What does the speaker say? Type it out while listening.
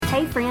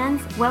Hey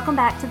friends, welcome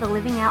back to the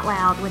Living Out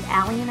Loud with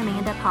Allie and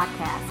Amanda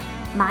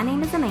podcast. My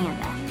name is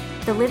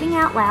Amanda. The Living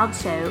Out Loud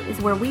show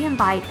is where we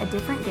invite a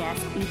different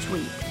guest each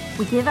week.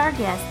 We give our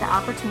guest the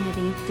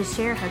opportunity to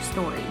share her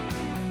story.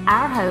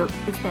 Our hope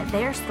is that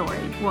their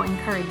story will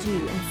encourage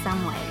you in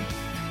some way.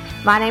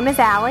 My name is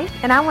Allie,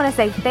 and I want to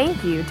say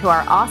thank you to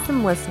our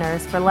awesome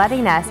listeners for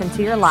letting us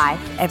into your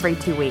life every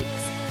 2 weeks.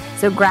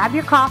 So grab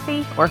your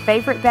coffee or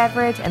favorite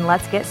beverage and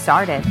let's get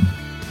started.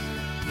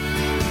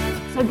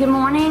 So good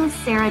morning,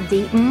 Sarah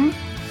Deaton.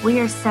 We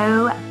are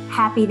so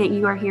happy that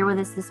you are here with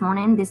us this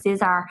morning. This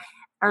is our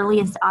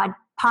earliest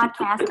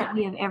podcast that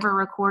we have ever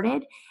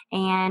recorded,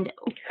 and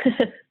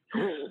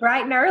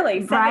bright and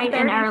early,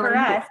 7:30 for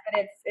us,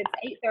 but it's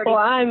 8:30.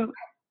 Well,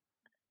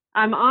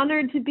 I'm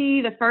honored to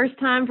be the first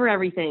time for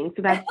everything,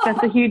 so that's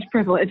a huge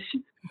privilege.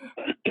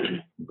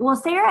 Well,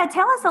 Sarah,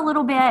 tell us a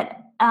little bit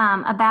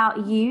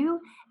about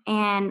you,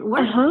 and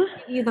we're going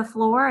to give you the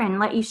floor and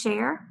let you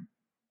share.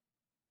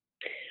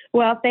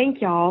 Well,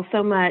 thank y'all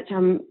so much.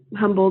 I'm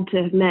humbled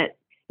to have met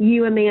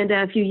you,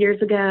 Amanda, a few years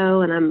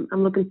ago, and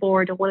I'm looking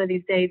forward to one of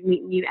these days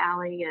meeting you,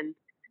 Allie, and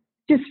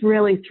just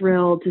really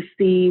thrilled to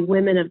see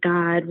women of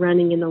God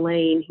running in the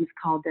lane He's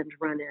called them to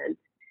run in.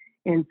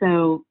 And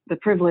so the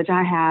privilege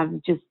I have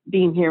just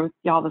being here with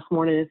y'all this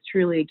morning is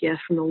truly a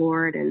gift from the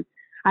Lord, and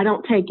I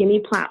don't take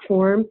any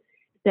platform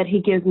that He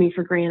gives me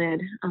for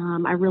granted.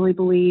 I really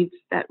believe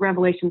that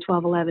Revelation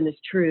 12:11 is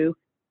true,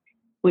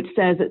 which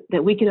says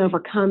that we can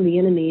overcome the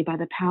enemy by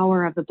the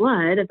power of the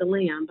blood of the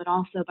Lamb, but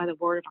also by the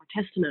word of our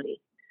testimony.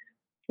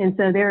 And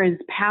so there is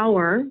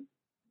power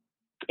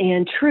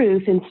and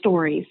truth in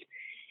stories.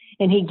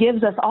 And He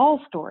gives us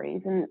all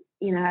stories. And,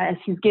 you know, as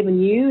He's given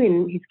you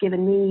and He's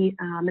given me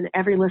and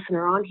every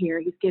listener on here,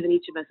 He's given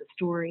each of us a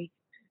story.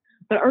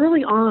 But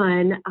early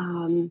on,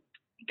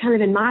 kind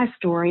of in my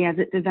story as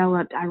it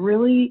developed, I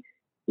really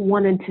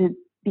wanted to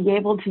be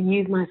able to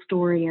use my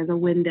story as a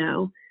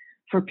window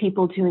for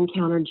people to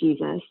encounter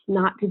Jesus,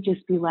 not to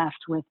just be left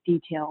with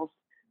details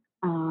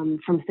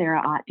from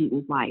Sarah Ott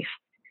Deaton's life.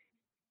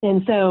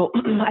 And so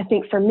I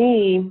think for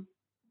me,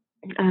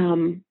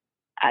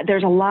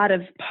 there's a lot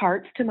of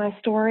parts to my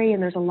story,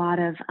 and there's a lot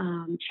of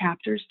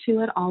chapters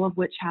to it, all of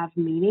which have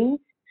meaning.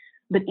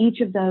 But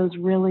each of those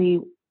really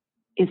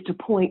is to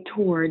point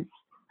towards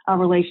a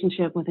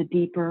relationship with a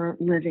deeper,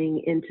 living,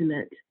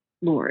 intimate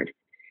Lord.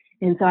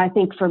 And so I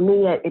think for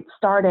me, it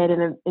started in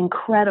an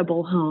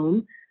incredible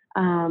home.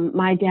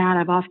 My dad,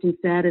 I've often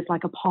said, is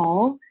like a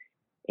Paul,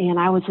 and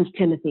I was his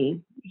Timothy.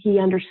 He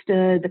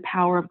understood the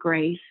power of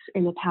grace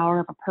and the power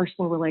of a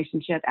personal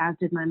relationship, as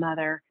did my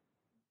mother,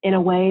 in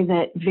a way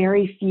that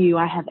very few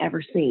I have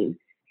ever seen.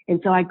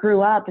 And so I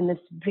grew up in this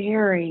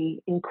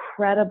very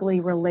incredibly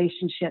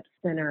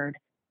relationship-centered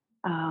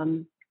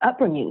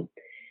upbringing.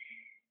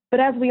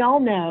 But as we all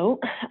know,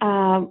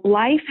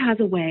 life has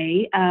a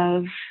way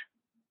of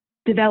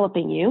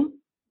developing you.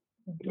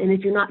 And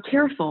if you're not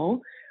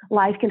careful,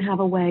 life can have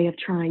a way of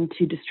trying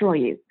to destroy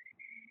you.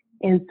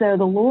 And so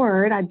the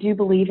Lord, I do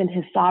believe in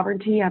His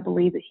sovereignty. I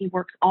believe that He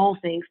works all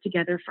things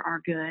together for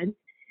our good.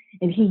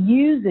 And He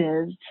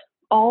uses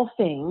all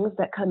things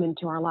that come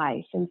into our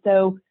life. And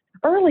so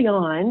early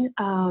on,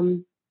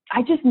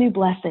 I just knew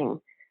blessing.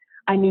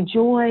 I knew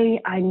joy.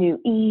 I knew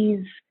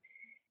ease.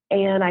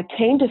 And I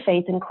came to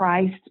faith in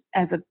Christ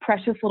as a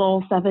precious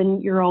little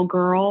 7-year-old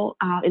girl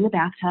in the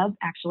bathtub,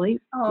 actually.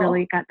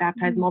 Really got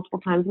baptized multiple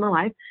times in my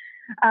life.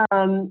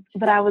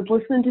 But I was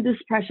listening to this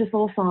precious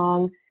little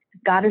song,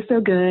 God is So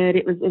Good.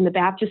 It was in the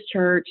Baptist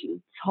church, this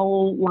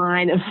whole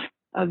line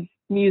of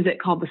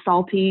music called the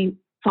Salty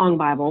Song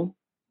Bible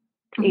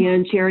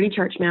and Charity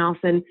Church Mouse.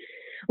 And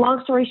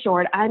long story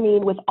short, I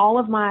mean, with all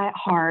of my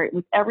heart,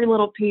 with every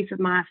little piece of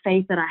my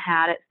faith that I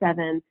had at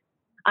 7,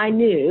 I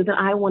knew that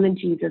I wanted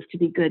Jesus to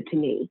be good to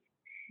me.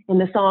 And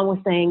the song was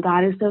saying,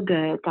 God is so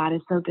good, God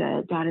is so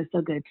good, God is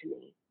so good to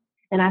me.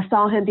 And I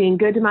saw Him being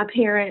good to my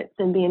parents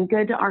and being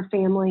good to our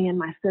family and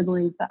my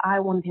siblings, but I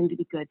wanted Him to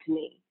be good to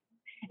me.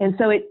 And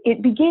so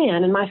it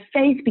began, and my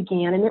faith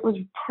began, and it was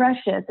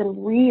precious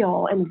and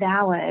real and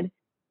valid.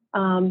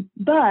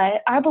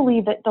 But I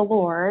believe that the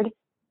Lord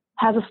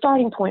has a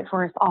starting point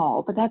for us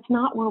all, but that's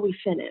not where we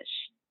finish.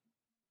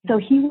 So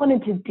He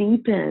wanted to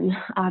deepen,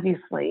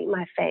 obviously,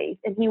 my faith,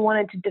 and He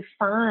wanted to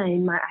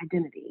define my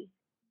identity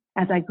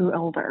as I grew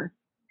older.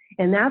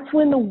 And that's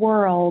when the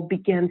world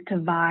begins to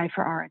vie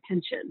for our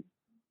attention.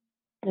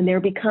 And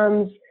there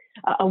becomes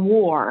a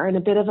war and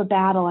a bit of a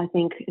battle, I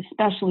think,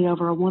 especially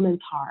over a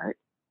woman's heart,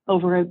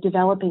 over a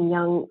developing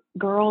young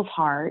girl's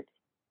heart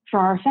for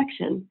our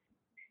affection.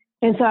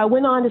 And so I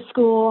went on to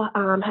school,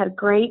 had a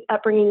great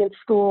upbringing in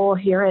school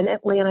here in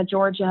Atlanta,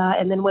 Georgia,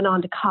 and then went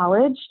on to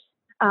college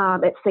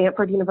at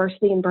Samford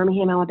University in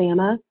Birmingham,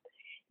 Alabama.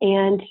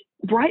 And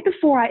right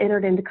before I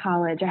entered into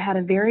college, I had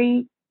a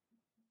very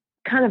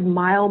kind of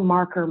mile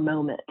marker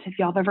moment, if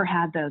y'all have ever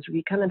had those,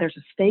 where there's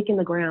a stake in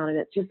the ground and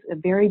it's just a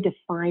very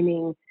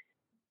defining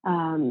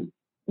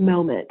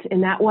moment.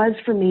 And that was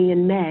for me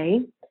in May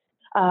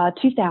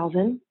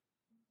 2000.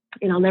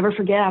 And I'll never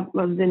forget, I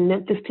was in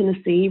Memphis,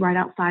 Tennessee, right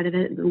outside of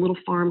it, a little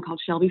farm called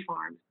Shelby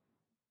Farm.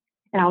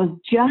 And I was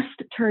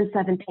just turned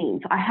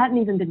 17. So I hadn't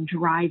even been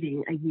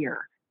driving a year.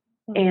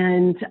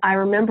 And I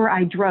remember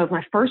I drove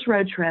my first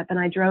road trip, and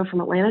I drove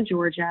from Atlanta,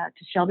 Georgia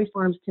to Shelby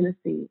Farms,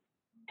 Tennessee,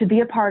 to be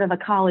a part of a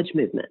college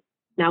movement.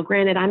 Now,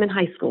 granted, I'm in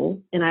high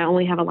school and I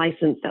only have a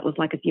license that was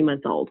like a few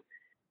months old.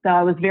 So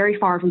I was very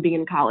far from being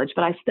in college,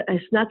 but I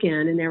snuck in,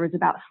 and there was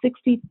about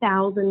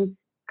 60,000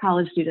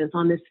 college students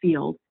on this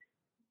field.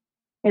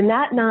 And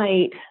that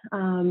night,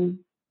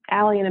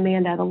 Allie and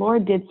Amanda, the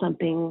Lord did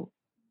something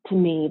to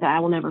me that I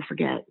will never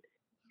forget.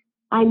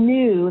 I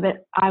knew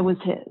that I was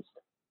his,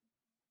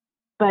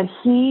 but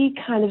he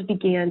kind of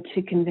began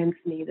to convince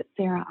me that,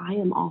 Sarah, I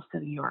am also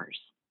yours.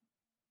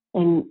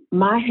 And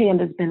my hand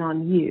has been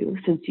on you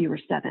since you were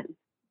 7,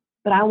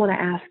 but I want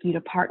to ask you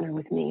to partner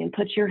with me and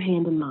put your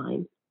hand in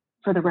mine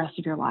for the rest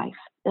of your life.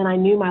 And I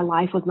knew my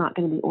life was not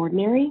going to be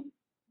ordinary.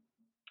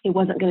 It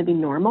wasn't going to be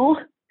normal.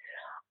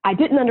 I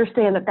didn't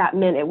understand that that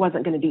meant it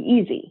wasn't going to be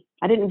easy.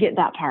 I didn't get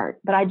that part,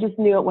 but I just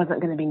knew it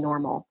wasn't going to be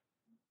normal.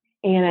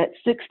 And at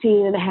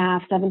 16 and a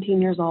half,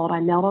 17 years old, I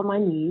knelt on my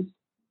knees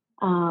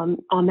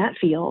on that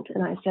field,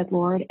 and I said,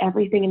 Lord,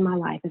 everything in my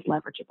life is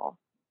leverageable.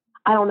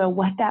 I don't know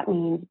what that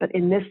means, but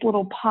in this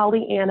little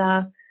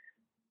Pollyanna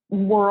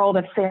world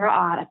of Sarah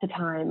Ott at the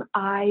time,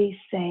 I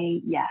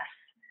say yes.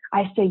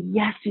 I say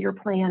yes to your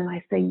plan, and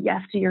I say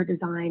yes to your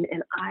design,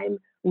 and I'm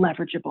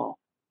leverageable.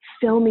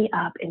 Fill me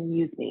up and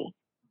use me.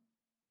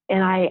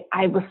 And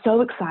I was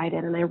so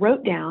excited, and I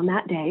wrote down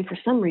that day, for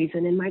some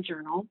reason in my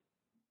journal,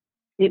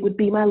 it would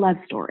be my love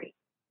story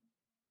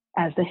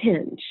as the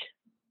hinge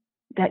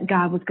that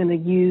God was going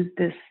to use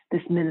this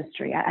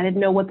ministry. I didn't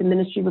know what the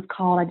ministry was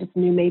called. I just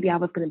knew maybe I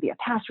was going to be a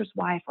pastor's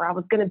wife, or I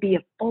was going to be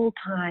a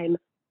full-time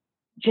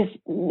just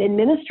in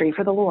ministry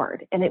for the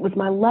Lord. And it was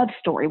my love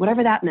story,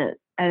 whatever that meant.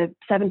 A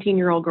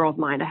 17-year-old girl's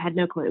mind. I had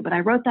no clue, but I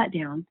wrote that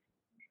down.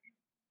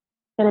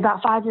 And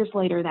about 5 years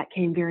later, that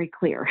came very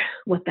clear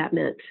what that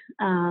meant.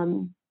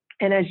 And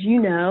as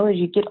you know, as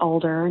you get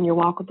older and you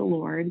walk with the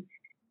Lord,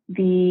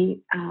 the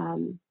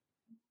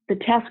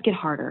tests get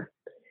harder.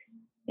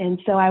 And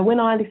so I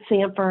went on to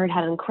Samford,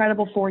 had an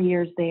incredible 4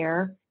 years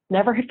there.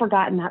 Never had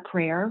forgotten that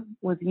prayer,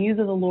 was used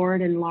of the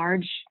Lord in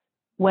large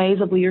ways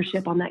of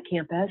leadership on that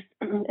campus.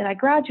 And I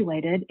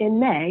graduated in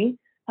May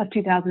of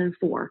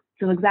 2004,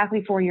 so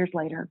exactly 4 years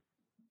later.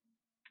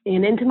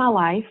 And into my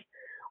life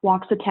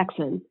walks a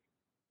Texan.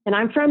 And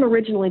I'm from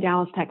originally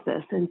Dallas,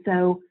 Texas, and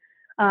so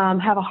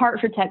have a heart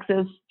for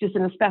Texas just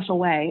in a special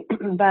way.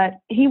 But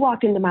he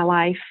walked into my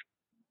life,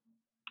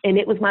 and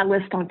it was my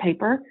list on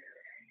paper,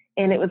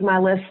 and it was my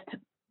list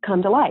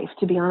come to life,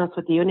 to be honest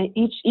with you. And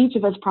each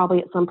of us probably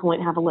at some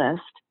point have a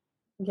list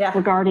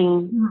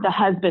regarding the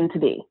husband to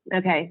be.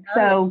 Okay,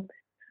 so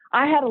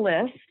I had a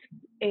list,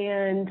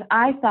 and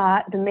I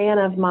thought the man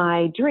of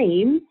my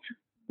dreams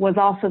was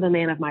also the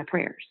man of my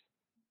prayers.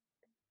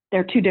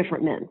 They're two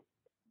different men.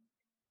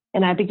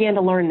 And I began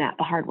to learn that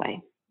the hard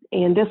way.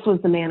 And this was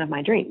the man of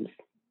my dreams,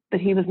 but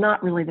he was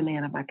not really the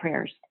man of my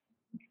prayers.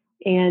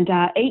 And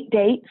 8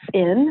 dates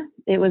in,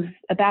 it was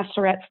a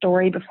bachelorette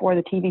story before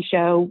the TV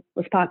show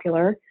was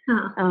popular.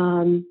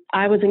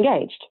 I was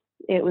engaged.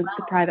 It was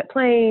the private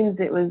planes,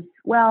 it was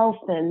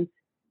wealth and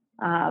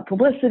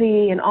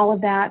publicity and all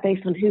of that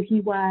based on who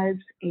he was.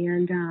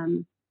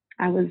 And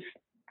I was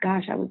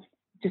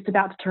just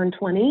about to turn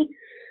 20.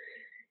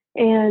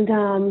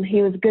 And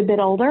he was a good bit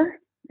older.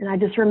 And I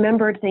just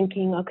remembered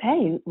thinking,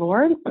 okay,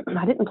 Lord,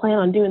 I didn't plan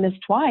on doing this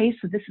twice,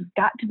 so this has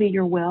got to be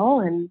your will.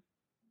 And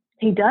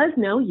he does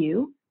know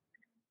you.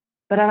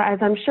 But as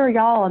I'm sure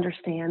y'all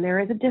understand,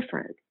 there is a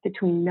difference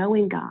between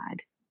knowing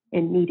God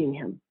and meeting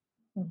him.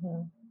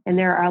 Mm-hmm. And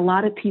there are a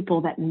lot of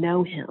people that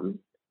know him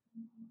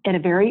at a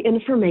very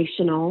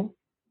informational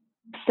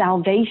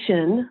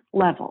salvation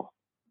level,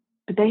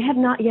 but they have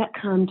not yet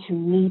come to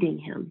meeting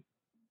him.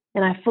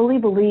 And I fully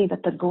believe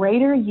that the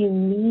greater you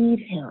need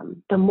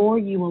him, the more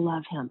you will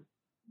love him.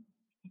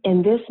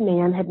 And this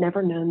man had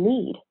never known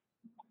need.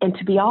 And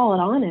to be all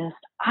honest,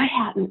 I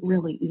hadn't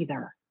really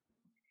either.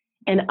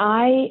 And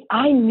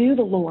I knew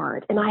the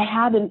Lord, and I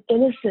had an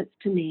innocence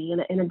to me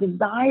and a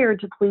desire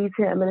to please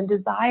him and a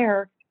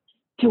desire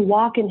to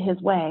walk in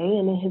his way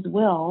and in his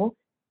will.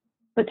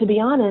 But to be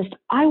honest,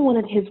 I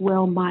wanted his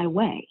will my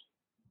way.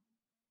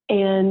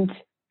 And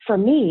for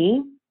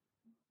me,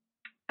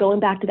 going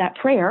back to that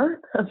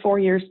prayer of 4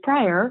 years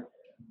prior,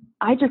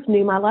 I just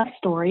knew my love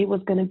story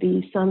was going to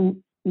be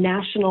some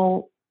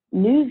national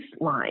news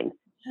line.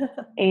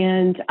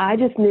 And I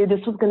just knew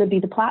this was going to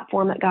be the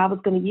platform that God was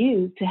going to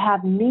use to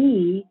have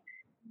me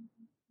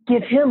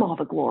give him all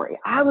the glory.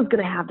 I was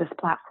going to have this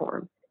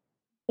platform.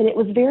 And it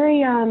was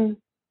very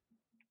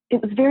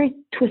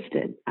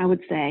twisted, I would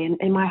say. And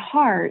in my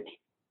heart,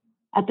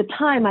 at the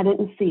time, I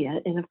didn't see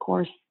it. And of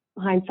course,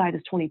 hindsight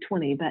is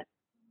 20/20, but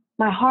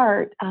my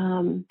heart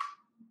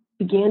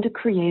began to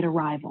create a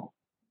rival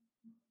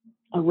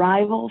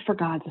for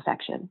God's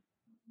affection.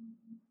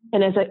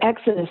 And as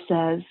Exodus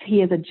says,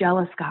 he is a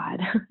jealous God,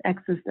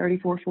 Exodus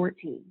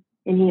 34:14,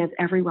 and he has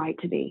every right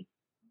to be.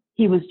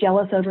 He was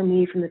jealous over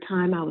me from the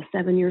time I was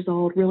 7 years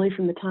old, really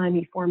from the time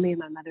he formed me in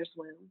my mother's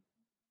womb.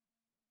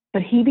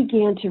 But he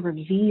began to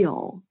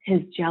reveal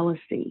his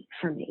jealousy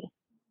for me.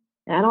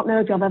 And I don't know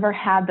if y'all have ever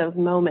had those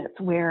moments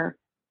where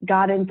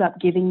God ends up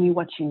giving you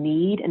what you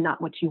need and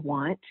not what you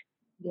want.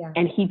 Yeah.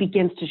 And he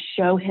begins to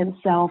show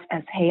himself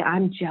as, hey,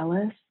 I'm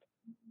jealous.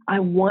 I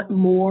want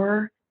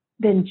more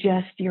than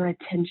just your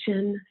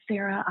attention,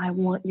 Sarah. I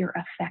want your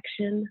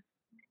affection.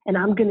 And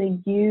I'm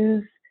going to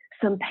use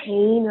some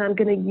pain, and I'm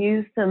going to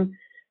use some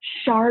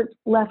sharp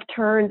left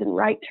turns and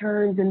right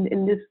turns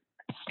in this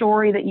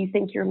story that you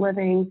think you're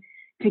living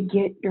to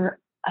get your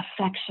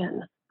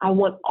affection. I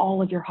want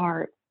all of your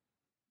heart.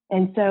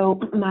 And so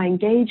my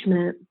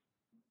engagement,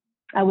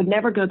 I would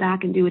never go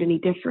back and do it any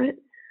different.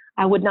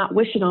 I would not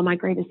wish it on my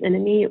greatest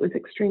enemy. It was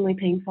extremely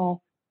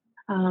painful.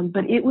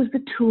 But it was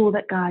the tool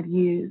that God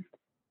used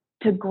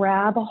to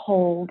grab a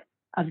hold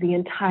of the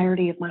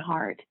entirety of my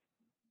heart.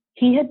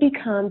 He had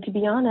become, to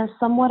be honest,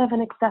 somewhat of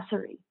an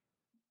accessory.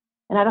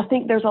 And I don't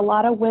think there's a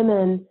lot of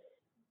women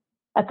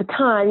at the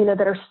time, that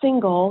are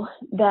single,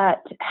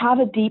 that have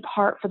a deep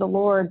heart for the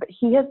Lord, but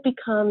he has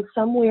become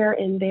somewhere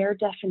in their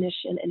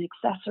definition an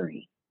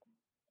accessory.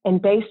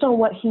 And based on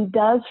what he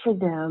does for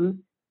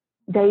them,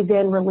 they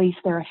then release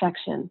their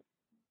affection.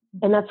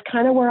 And that's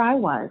kind of where I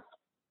was.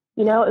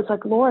 It's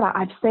like, Lord,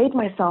 I've saved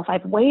myself.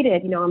 I've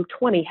waited. I'm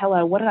 20.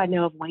 Hello, what did I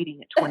know of waiting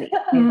at 20?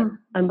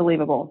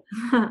 Unbelievable.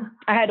 I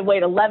had to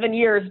wait 11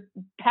 years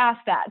past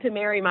that to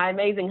marry my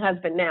amazing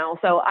husband now.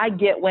 So I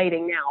get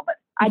waiting now, but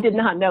I did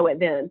not know it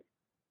then.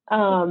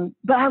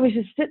 But I was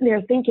just sitting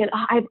there thinking,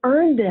 I've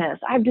earned this.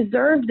 I've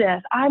deserved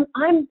this.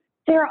 I'm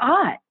Sarah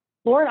Ott.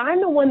 Lord,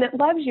 I'm the one that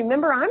loves you.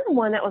 Remember, I'm the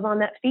one that was on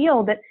that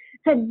field that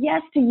said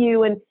yes to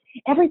you, and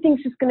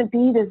everything's just going to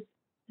be this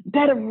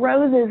bed of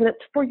roses, and it's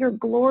for your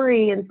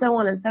glory, and so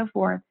on and so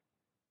forth.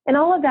 And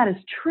all of that is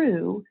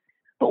true.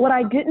 But what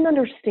I didn't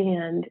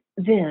understand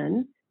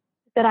then,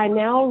 that I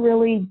now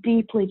really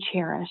deeply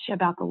cherish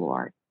about the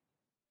Lord,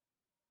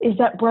 is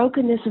that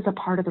brokenness is a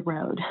part of the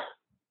road.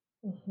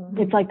 Mm-hmm.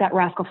 It's like that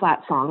Rascal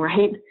Flatts song,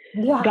 right?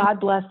 Yeah.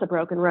 God bless the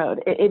broken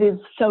road. It is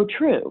so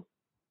true.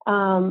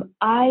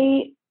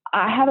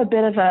 I have a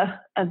bit of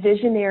a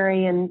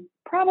visionary and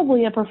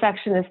probably a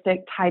perfectionistic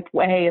type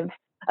way of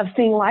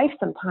seeing life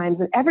sometimes,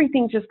 and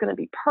everything's just going to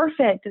be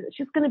perfect, and it's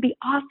just going to be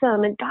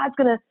awesome, and God's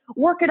going to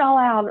work it all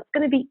out, and it's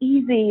going to be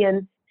easy.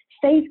 And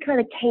faith kind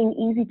of came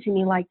easy to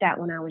me like that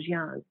when I was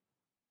young.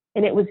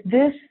 And it was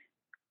this,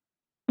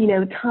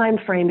 time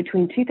frame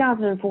between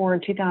 2004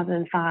 and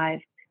 2005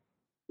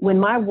 when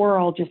my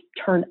world just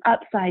turned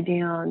upside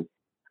down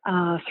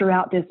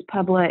throughout this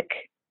public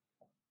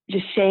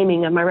just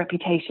shaming of my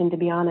reputation, to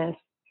be honest,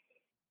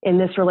 in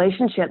this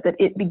relationship, that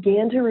it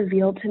began to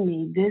reveal to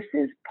me, this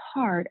is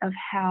part of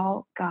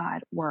how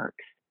God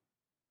works.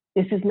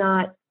 This is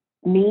not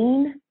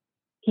mean.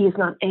 He is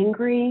not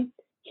angry.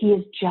 He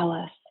is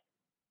jealous.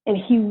 And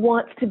he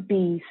wants to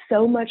be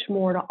so much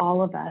more to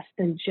all of us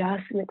than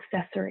just an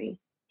accessory.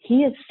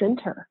 He is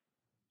center.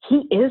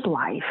 He is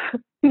life.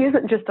 He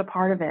isn't just a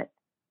part of it.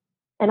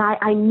 And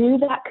I knew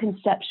that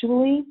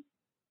conceptually,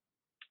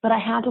 but I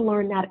had to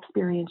learn that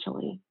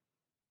experientially.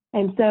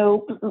 And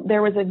so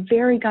there was a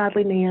very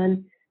godly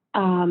man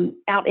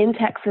out in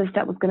Texas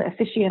that was going to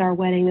officiate our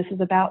wedding. This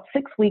was about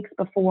 6 weeks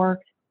before,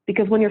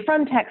 because when you're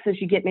from Texas,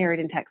 you get married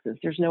in Texas.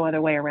 There's no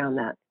other way around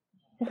that.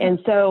 And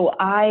so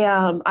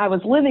I was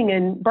living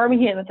in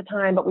Birmingham at the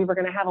time, but we were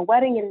going to have a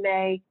wedding in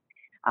May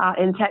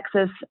in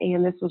Texas.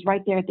 And this was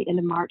right there at the end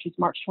of March. It's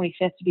March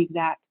 25th to be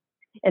exact.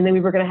 And then we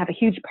were going to have a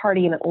huge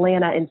party in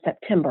Atlanta in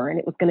September, and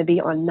it was going to be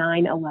on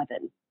 9/11,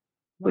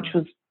 which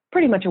was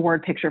pretty much a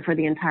word picture for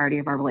the entirety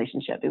of our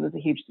relationship. It was a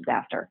huge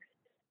disaster.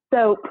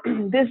 So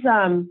this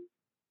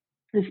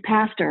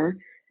pastor,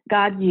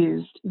 God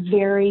used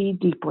very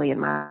deeply in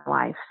my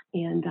life.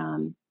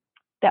 And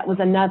that was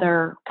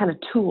another kind of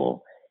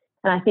tool.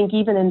 And I think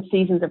even in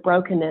seasons of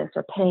brokenness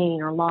or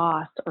pain or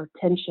loss or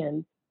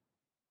tension,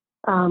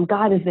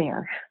 God is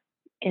there.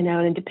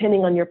 And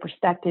depending on your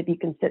perspective, you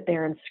can sit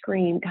there and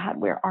scream, God,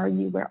 where are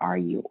you? Where are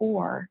you?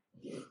 Or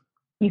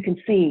you can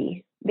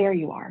see, there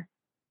you are.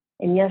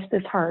 And yes,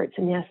 this hurts.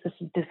 And yes, this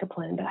is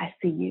discipline, but I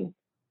see you.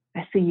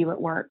 I see you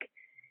at work.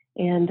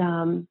 And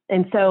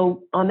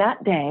so on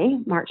that day,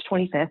 March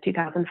 25th,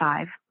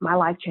 2005, my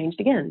life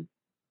changed again,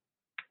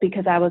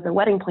 because I was a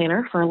wedding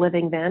planner for a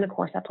living then. Of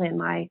course, I planned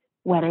my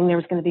wedding. There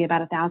was going to be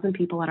about 1,000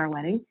 people at our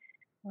wedding.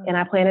 Wow. And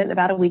I planned it in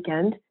about a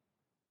weekend.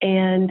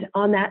 And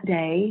on that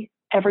day,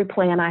 every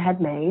plan I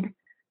had made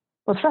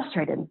was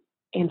frustrated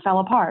and fell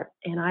apart.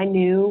 And I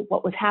knew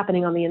what was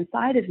happening on the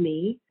inside of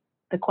me,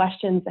 the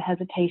questions, the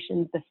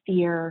hesitations, the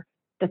fear,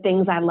 the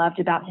things I loved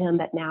about him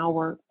that now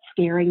were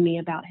scaring me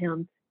about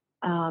him.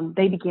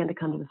 They began to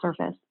come to the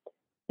surface.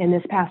 And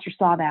this pastor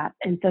saw that.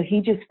 And so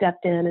he just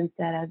stepped in and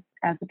said,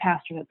 as the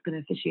pastor that's going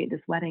to officiate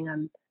this wedding,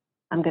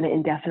 I'm going to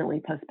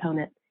indefinitely postpone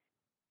it.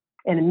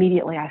 And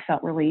immediately I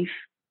felt relief.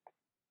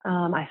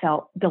 I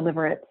felt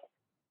deliverance.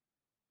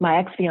 My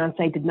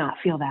ex-fiance did not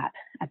feel that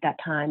at that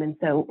time. And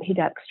so he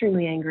got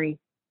extremely angry.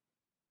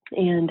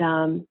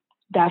 And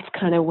that's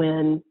kind of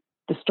when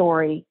the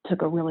story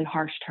took a really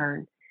harsh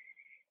turn.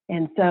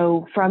 And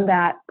so from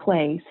that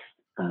place,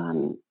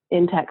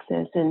 in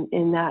Texas. And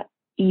in that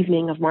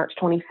evening of March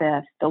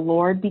 25th, the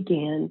Lord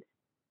began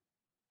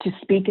to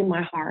speak in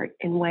my heart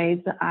in ways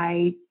that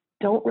I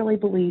don't really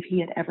believe he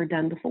had ever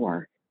done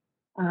before.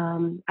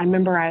 I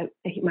remember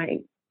my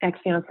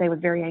ex-fiance was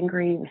very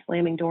angry, was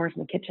slamming doors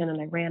in the kitchen,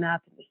 and I ran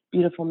up in this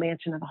beautiful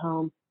mansion of a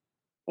home.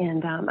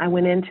 And I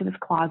went into this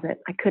closet.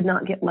 I could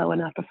not get low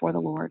enough before the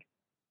Lord,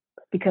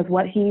 because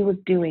what he was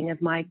doing as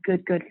my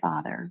good, good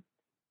father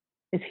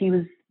is he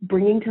was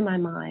bringing to my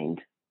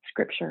mind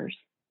scriptures,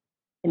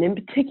 and in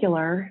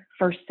particular,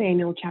 1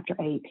 Samuel chapter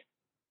 8.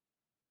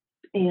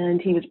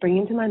 And he was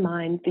bringing to my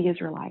mind the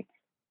Israelites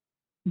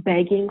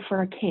begging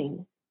for a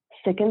king,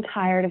 sick and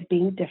tired of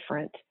being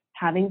different,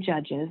 having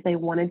judges. They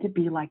wanted to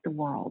be like the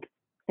world.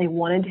 They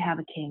wanted to have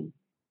a king.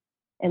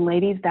 And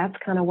ladies, that's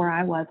kind of where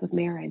I was with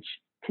marriage.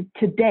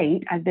 To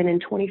date, I've been in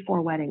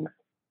 24 weddings.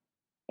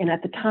 And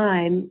at the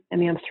time,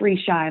 I'm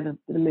 3 shy of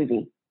the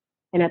movie.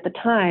 And at the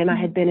time, I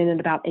had been in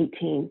about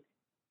 18.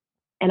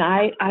 And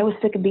I was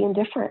sick of being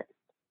different.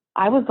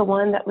 I was the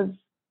one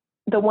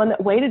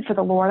that waited for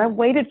the Lord. I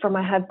waited for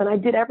my husband. I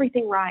did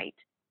everything right.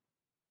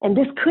 And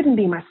this couldn't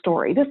be my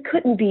story. This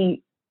couldn't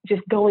be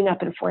just going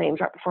up in flames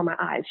right before my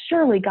eyes.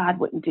 Surely God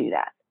wouldn't do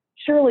that.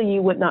 Surely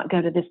you would not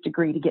go to this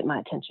degree to get my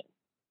attention.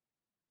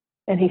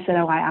 And he said,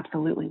 oh, I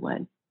absolutely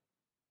would.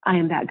 I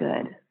am that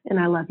good. And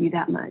I love you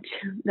that much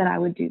that I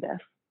would do this.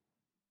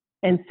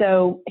 And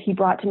so he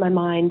brought to my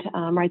mind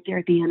right there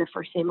at the end of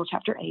 1 Samuel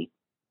chapter 8,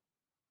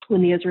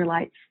 when the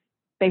Israelites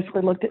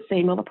basically looked at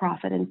Samuel the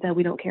prophet and said,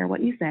 we don't care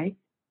what you say.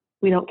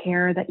 We don't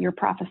care that you're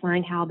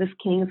prophesying how this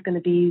king is going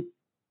to be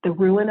the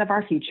ruin of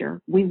our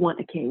future. We want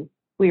a king.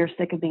 We are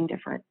sick of being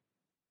different.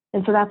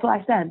 And so that's what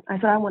I said. I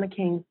said, I want a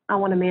king. I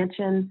want a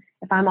mansion.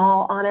 If I'm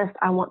all honest,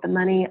 I want the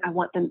money. I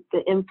want the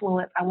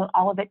influence. I want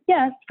all of it.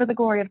 Yes, for the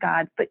glory of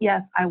God. But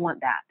yes, I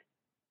want that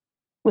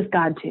with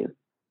God too.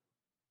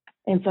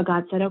 And so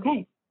God said,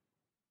 okay,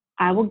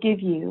 I will give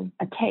you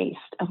a taste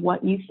of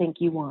what you think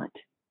you want.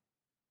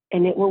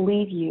 And it will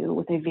leave you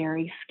with a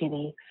very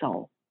skinny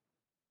soul.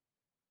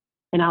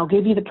 And I'll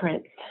give you the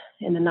prince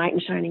in the knight in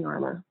shining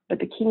armor. But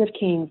the King of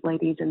Kings,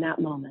 ladies, in that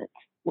moment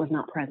was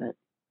not present.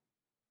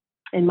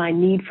 And my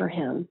need for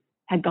him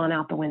had gone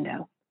out the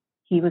window.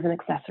 He was an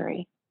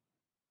accessory.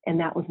 And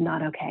that was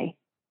not okay.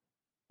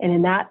 And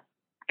in that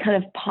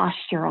kind of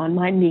posture on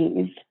my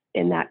knees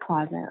in that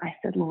closet, I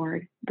said,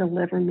 Lord,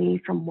 deliver me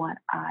from what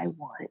I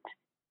want.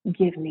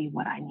 Give me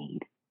what I need.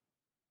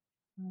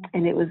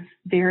 And it was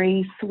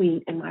very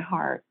sweet in my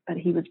heart, but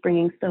he was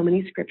bringing so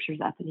many scriptures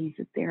up, and he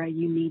said, Sarah,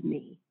 you need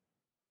me.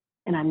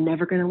 And I'm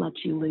never going to let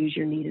you lose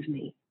your need of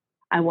me.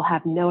 I will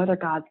have no other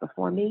gods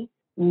before me.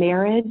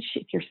 Marriage,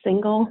 if you're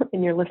single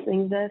and you're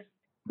listening to this,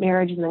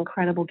 marriage is an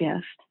incredible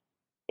gift.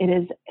 It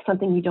is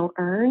something you don't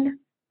earn.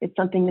 It's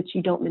something that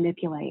you don't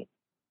manipulate.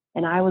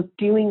 And I was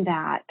doing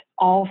that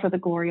all for the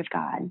glory of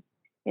God.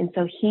 And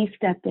so he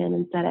stepped in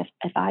and said,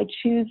 if I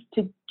choose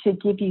to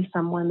give you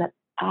someone that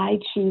I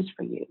choose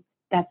for you,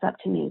 that's up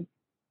to me.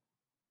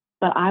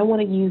 But I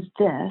want to use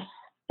this.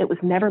 It was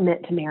never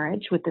meant to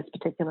marriage with this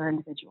particular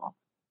individual.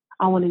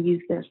 I want to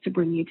use this to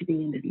bring you to the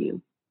end of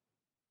you.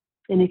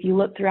 And if you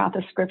look throughout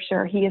the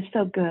scripture, he is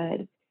so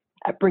good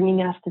at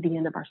bringing us to the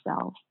end of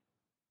ourselves,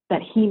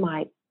 that he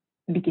might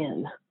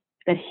begin,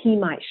 that he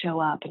might show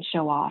up and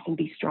show off and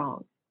be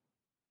strong.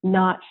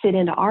 Not fit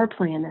into our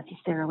plan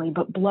necessarily,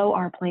 but blow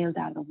our plans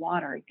out of the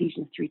water,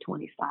 Ephesians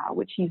 3:20 style,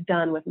 which he's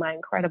done with my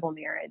incredible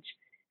marriage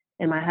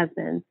and my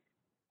husband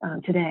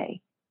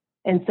today.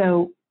 And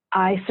so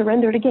I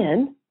surrendered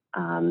again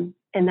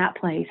in that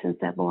place and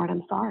said, Lord,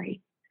 I'm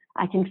sorry.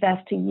 I confess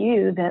to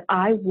you that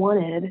I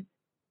wanted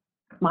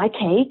my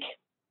cake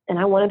and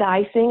I wanted the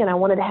icing and I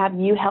wanted to have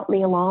you help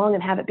me along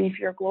and have it be for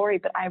your glory,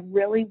 but I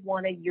really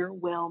wanted your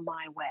will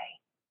my way.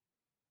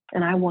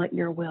 And I want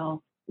your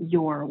will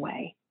your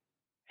way.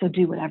 So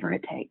do whatever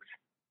it takes.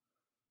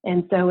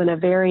 And so in a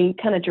very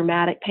kind of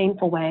dramatic,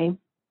 painful way,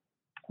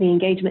 the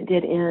engagement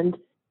did end,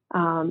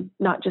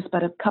 not just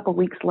but a couple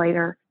weeks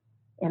later.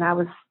 And I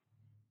was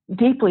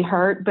deeply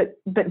hurt, but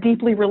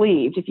deeply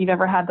relieved. If you've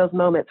ever had those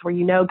moments where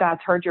you know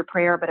God's heard your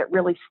prayer, but it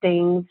really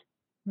stings.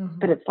 Mm-hmm.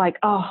 But it's like,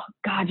 oh,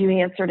 God, you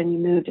answered and you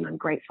moved, and I'm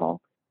grateful.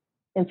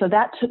 And so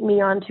that took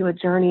me on to a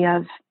journey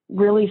of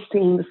really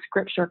seeing the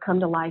scripture come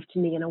to life to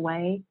me in a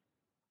way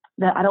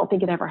that I don't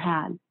think it ever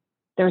had.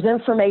 There's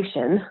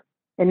information,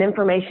 and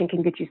information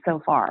can get you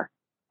so far,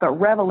 but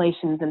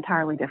revelation is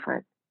entirely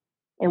different.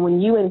 And when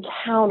you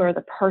encounter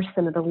the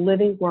person of the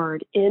living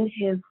word in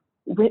his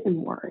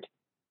written word,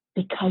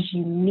 because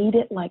you need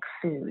it like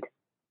food,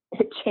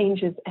 it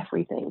changes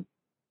everything.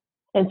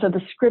 And so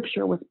the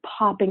scripture was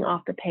popping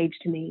off the page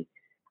to me.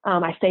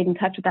 I stayed in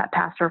touch with that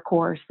pastor, of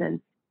course, and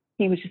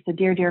he was just a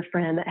dear, dear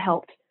friend that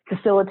helped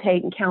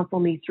facilitate and counsel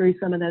me through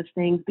some of those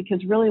things,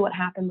 because really what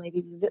happened,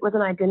 ladies, is it was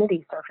an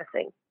identity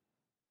surfacing.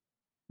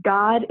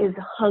 God is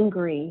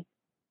hungry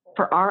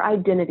for our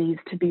identities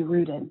to be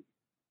rooted,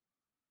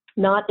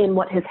 not in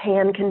what his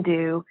hand can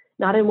do,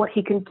 not in what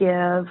he can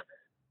give,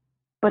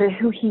 but in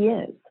who he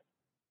is.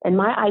 And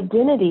my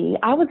identity,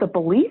 I was a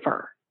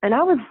believer, and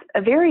I was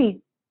a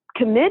very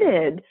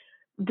committed,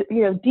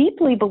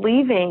 deeply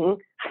believing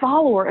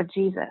follower of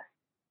Jesus.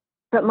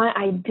 But my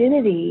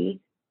identity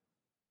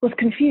was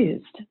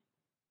confused,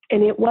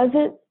 and it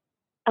wasn't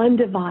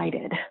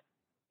undivided.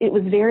 It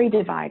was very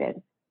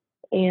divided.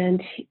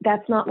 And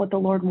that's not what the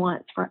Lord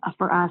wants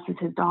for us as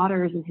his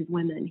daughters and his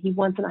women. He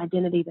wants an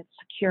identity that's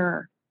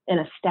secure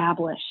and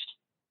established.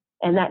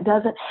 And that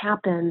doesn't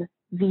happen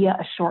via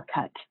a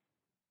shortcut.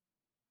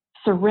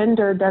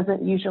 Surrender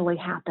doesn't usually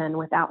happen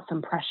without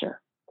some pressure.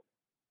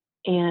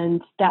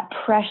 And that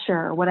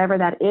pressure, whatever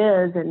that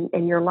is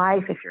in your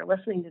life, if you're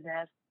listening to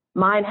this,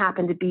 mine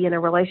happened to be in a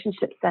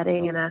relationship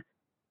setting, in a,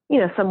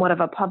 somewhat of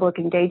a public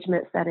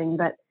engagement setting,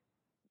 but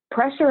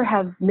pressure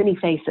has many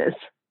faces.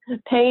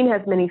 Pain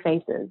has many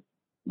faces.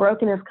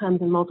 Brokenness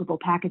comes in multiple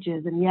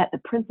packages, and yet the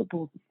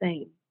principle is the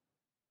same.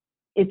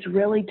 It's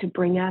really to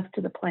bring us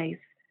to the place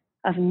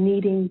of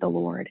needing the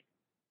Lord,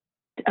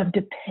 of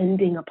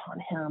depending upon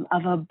him,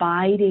 of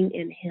abiding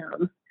in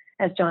him,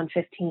 as John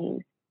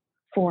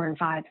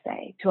 15:4-5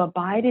 say, to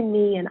abide in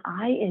me and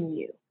I in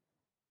you.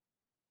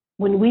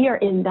 When we are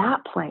in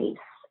that place,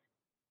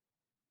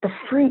 the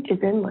fruit is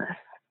endless,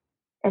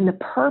 and the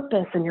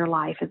purpose in your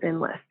life is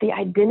endless. The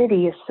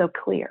identity is so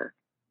clear.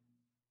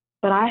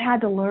 But I had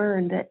to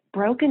learn that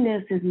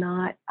brokenness is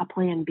not a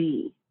plan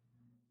B.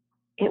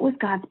 It was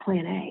God's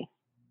plan A.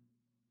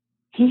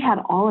 He had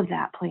all of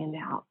that planned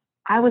out.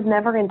 I was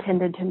never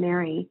intended to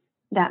marry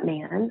that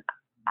man.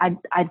 I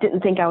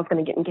didn't think I was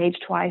going to get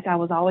engaged twice. I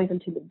was always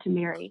intended to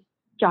marry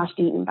Josh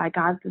Deaton by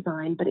God's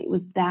design, but it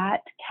was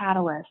that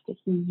catalyst that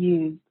he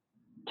used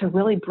to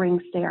really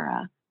bring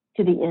Sarah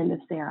to the end of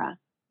Sarah,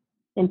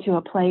 into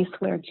a place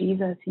where,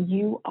 Jesus,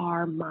 you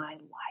are my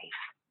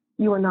life.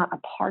 You are not a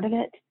part of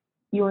it.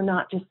 You are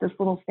not just this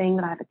little thing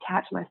that I've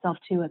attached myself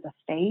to as a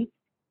faith.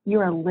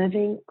 You're a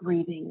living,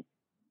 breathing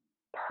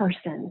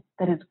person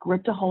that has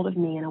gripped a hold of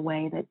me in a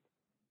way that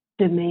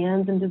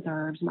demands and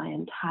deserves my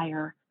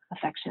entire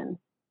affection.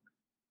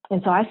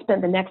 And so I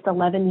spent the next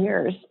 11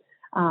 years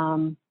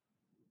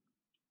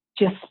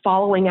just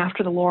following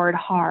after the Lord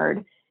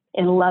hard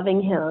and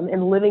loving him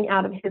and living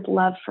out of his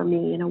love for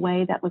me in a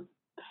way that was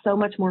so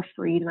much more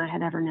free than I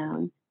had ever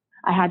known.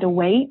 I had to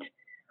wait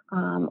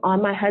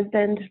on my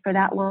husband for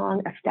that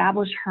long,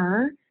 establish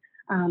her,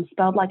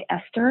 spelled like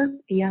Esther,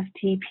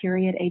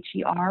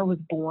 EST.HER, was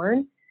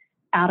born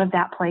out of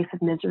that place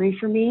of misery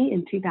for me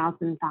in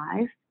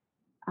 2005.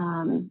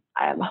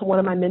 One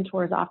of my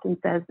mentors often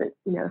says that,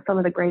 some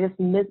of the greatest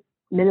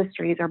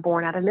ministries are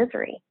born out of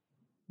misery.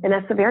 And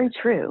that's very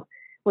true.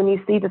 When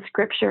you see the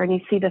scripture and you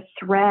see the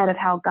thread of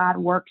how God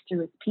works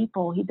through his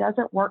people, he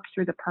doesn't work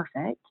through the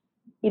perfect.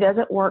 He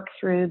doesn't work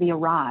through the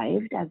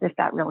arrived, as if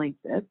that really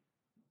exists.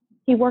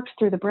 He works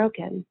through the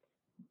broken,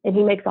 and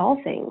he makes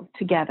all things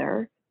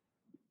together,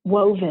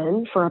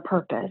 woven for a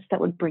purpose that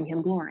would bring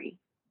him glory.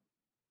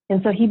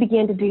 And so he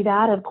began to do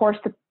that. Of course,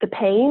 the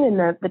pain and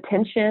the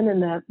tension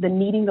and the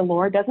needing the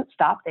Lord doesn't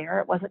stop there.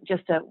 It wasn't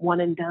just a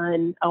one and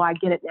done, oh, I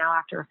get it now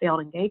after a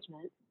failed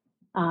engagement.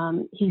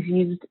 He's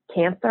used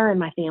cancer in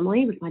my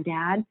family with my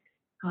dad.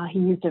 He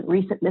used a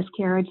recent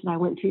miscarriage that I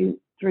went through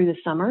the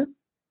summer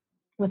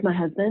with my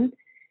husband.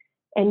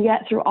 And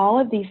yet through all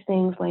of these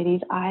things,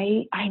 ladies,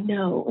 I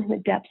know in the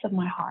depths of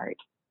my heart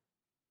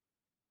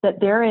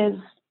that there is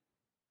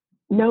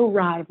no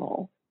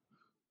rival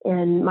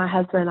in my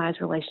husband and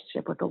I's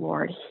relationship with the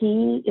Lord.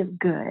 He is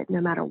good no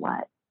matter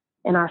what.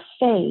 And our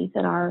faith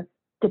and our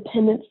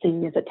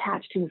dependency is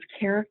attached to his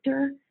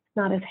character,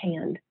 not his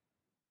hand.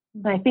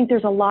 And I think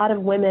there's a lot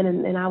of women,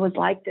 and I was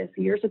like this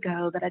years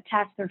ago, that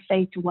attach their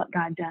faith to what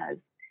God does.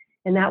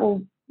 And that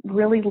will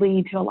really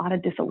lead to a lot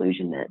of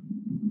disillusionment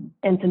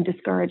and some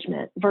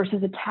discouragement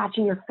versus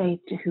attaching your faith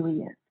to who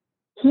he is.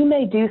 He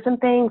may do some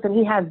things, and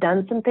he has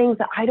done some things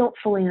that I don't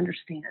fully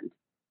understand,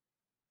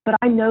 but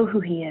I know who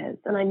he is,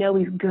 and I know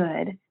he's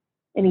good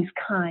and he's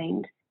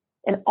kind,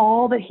 and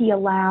all that he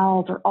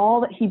allows or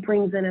all that he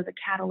brings in as a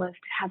catalyst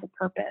has a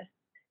purpose.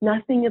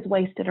 Nothing is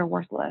wasted or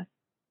worthless.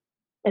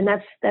 And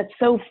that's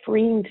so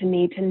freeing to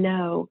me to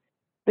know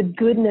the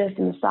goodness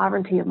and the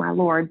sovereignty of my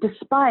Lord,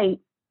 despite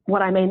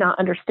what I may not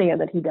understand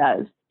that he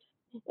does.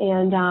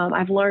 And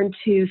I've learned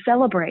to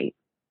celebrate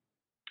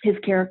his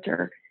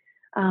character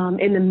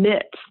in the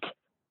midst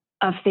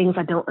of things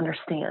I don't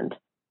understand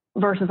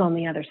versus on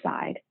the other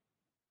side.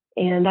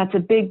 And that's a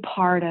big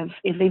part of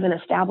even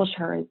Establish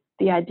Her, is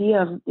the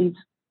idea of these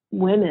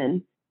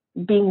women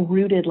being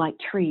rooted like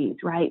trees,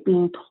 right?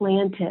 Being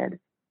planted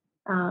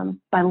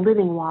by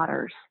living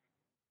waters.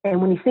 And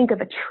when you think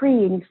of a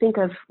tree and you think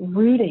of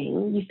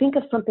rooting, you think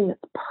of something that's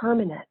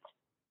permanent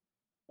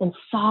and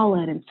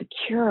solid and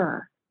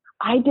secure.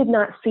 I did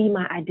not see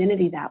my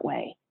identity that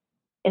way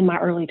in my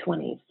early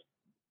 20s.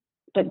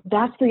 But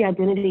that's the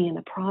identity and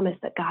the promise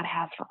that God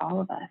has for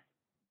all of us.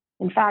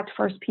 In fact,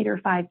 1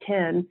 Peter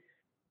 5:10,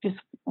 just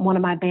one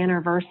of my banner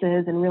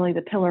verses and really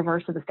the pillar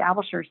verse of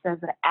Establish Her, says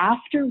that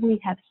after we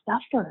have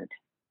suffered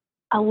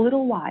a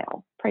little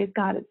while, praise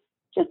God, it's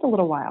just a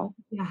little while,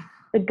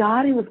 the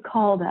God who has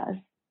called us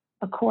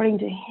according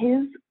to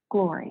his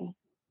glory,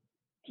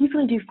 he's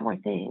going to do 4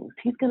 things.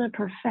 He's going to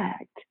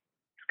perfect,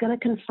 going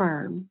to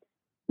confirm,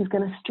 he's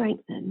going to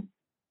strengthen,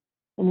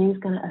 and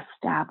he's going to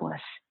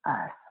establish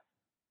us.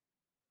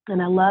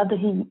 And I love that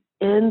he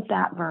ends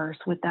that verse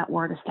with that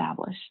word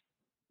establish,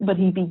 but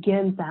he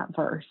begins that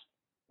verse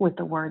with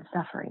the word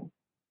suffering.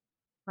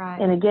 Right.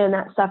 And again,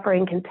 that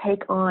suffering can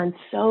take on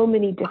so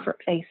many different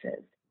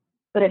faces,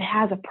 but it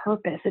has a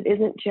purpose. It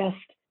isn't just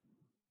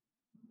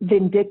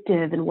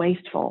vindictive and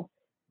wasteful.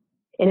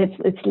 And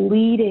it's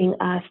leading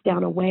us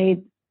down a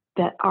way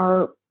that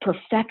our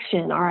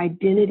perfection, our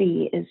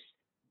identity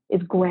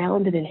is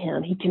grounded in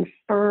him. He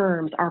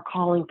confirms our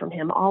calling from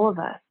him, all of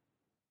us,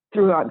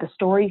 through the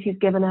stories he's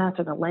given us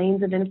or the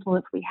lanes of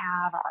influence we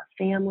have, or our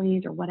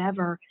families or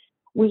whatever.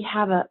 We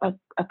have a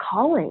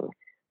calling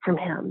from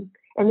him.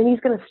 And then he's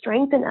going to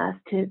strengthen us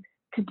to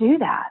do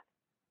that.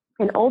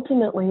 And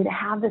ultimately to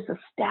have this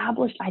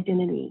established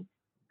identity.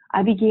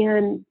 I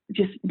began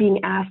just being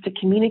asked to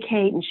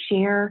communicate and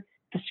share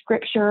the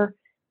scripture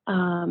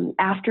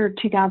after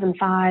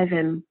 2005,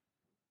 and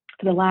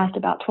for the last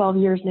about 12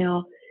 years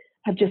now,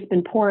 I've just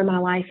been pouring my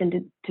life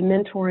into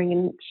mentoring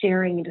and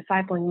sharing and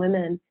discipling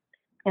women.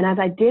 And as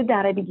I did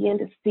that, I began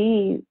to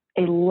see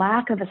a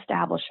lack of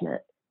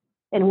establishment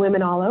in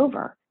women all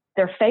over.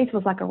 Their faith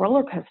was like a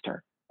roller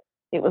coaster.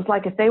 It was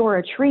like if they were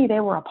a tree, they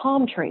were a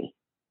palm tree.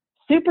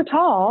 Super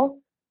tall,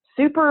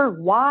 super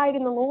wide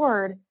in the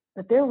Lord,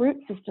 but their root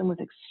system was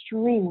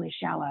extremely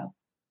shallow.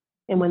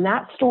 And when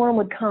that storm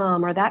would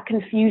come, or that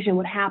confusion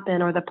would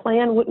happen, or the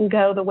plan wouldn't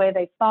go the way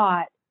they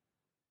thought,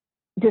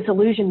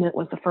 disillusionment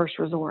was the first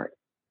resort.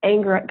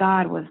 Anger at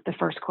God was the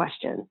first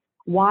question.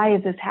 Why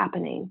is this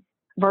happening?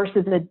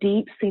 Versus a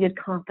deep-seated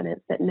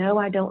confidence that, no,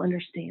 I don't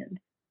understand.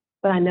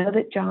 But I know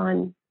that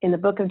John, in the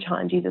book of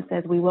John, Jesus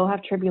says, we will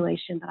have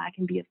tribulation, but I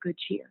can be of good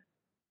cheer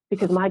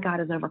because my God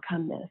has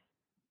overcome this.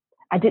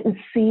 I didn't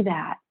see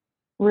that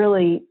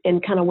really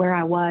in kind of where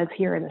I was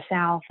here in the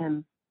South,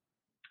 and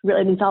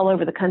really it's all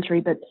over the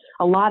country, but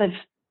a lot of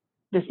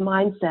this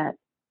mindset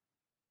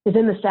is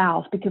in the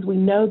South because we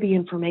know the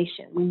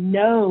information. We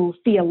know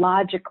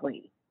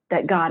theologically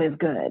that God is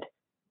good,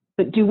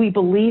 but do we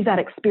believe that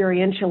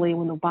experientially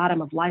when the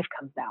bottom of life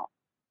comes out?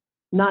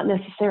 Not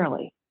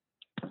necessarily.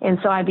 And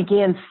so I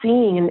began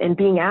seeing and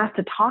being asked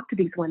to talk to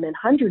these women,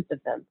 hundreds of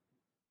them,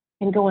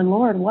 and going,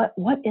 Lord, what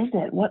is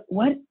it?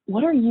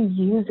 What are you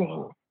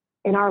using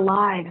in our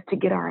lives to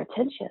get our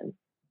attention?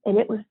 And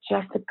it was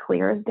just as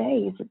clear as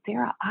day. He said,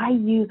 Sarah, I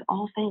use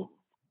all things.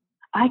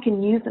 I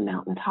can use the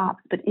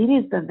mountaintops, but it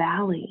is the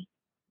valley.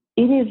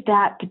 It is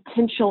that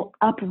potential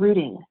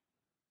uprooting,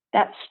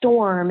 that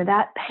storm,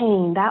 that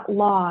pain, that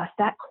loss,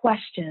 that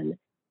question,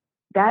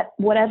 that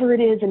whatever it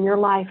is in your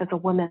life as a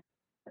woman,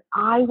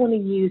 I want to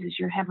use as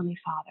your Heavenly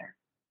Father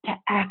to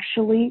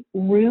actually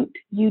root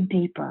you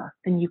deeper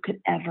than you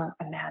could ever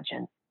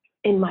imagine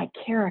in my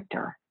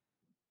character,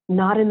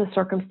 not in the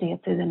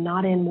circumstances and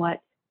not in what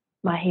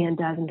my hand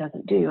does and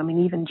doesn't do. I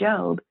mean, even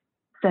Job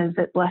says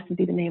that blessed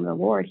be the name of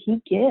the Lord.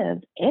 He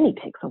gives and he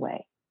takes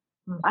away.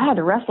 Mm-hmm. I had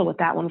to wrestle with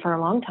that one for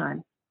a long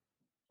time.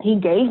 He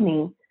gave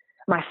me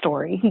my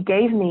story. He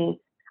gave me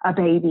a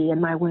baby in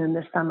my womb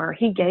this summer.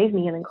 He gave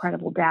me an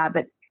incredible dad,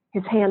 but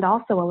his hand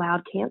also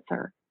allowed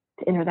cancer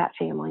to enter that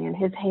family, and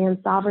his hand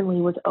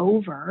sovereignly was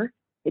over.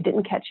 It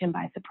didn't catch him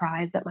by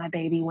surprise that my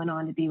baby went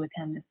on to be with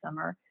him this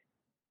summer.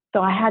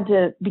 So I had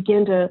to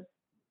begin to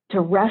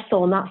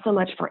wrestle, not so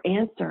much for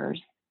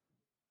answers,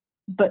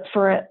 but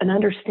for an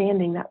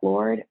understanding that,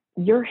 Lord,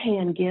 your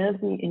hand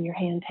gives and your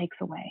hand takes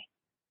away.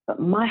 But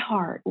my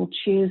heart will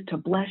choose to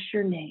bless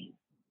your name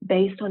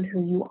based on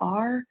who you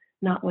are,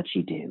 not what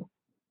you do.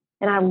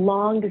 And I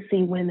long to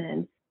see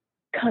women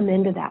come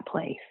into that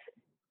place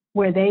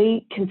where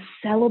they can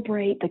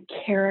celebrate the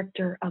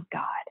character of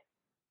God.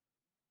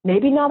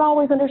 Maybe not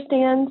always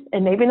understand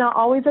and maybe not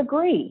always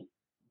agree.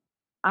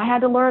 I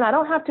had to learn I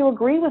don't have to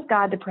agree with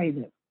God to praise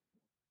him,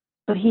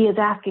 but he is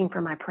asking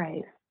for my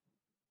praise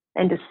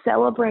and to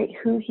celebrate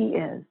who he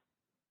is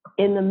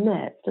in the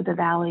midst of the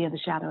valley of the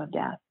shadow of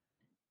death.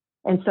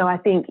 And so I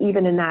think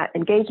even in that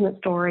engagement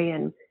story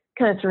and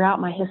kind of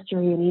throughout my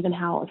history and even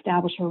how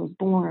Establish Her was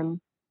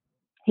born,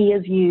 he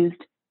has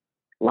used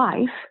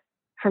life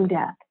from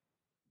death.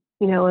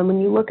 You know, and when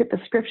you look at the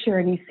scripture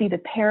and you see the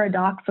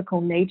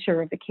paradoxical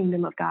nature of the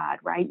kingdom of God,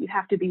 right? You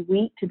have to be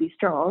weak to be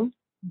strong.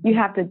 You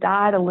have to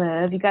die to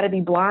live. You got to be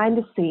blind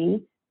to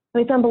see.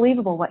 But it's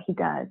unbelievable what he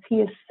does. He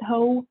is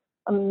so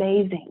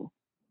amazing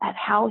at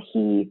how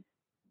he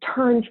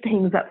turns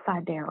things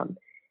upside down.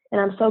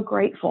 And I'm so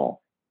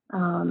grateful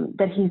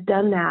that he's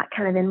done that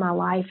kind of in my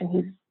life, and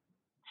he's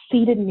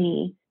seated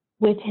me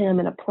with him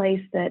in a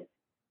place that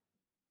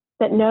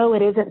no,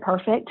 it isn't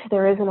perfect.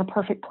 There isn't a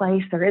perfect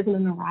place. There isn't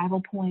an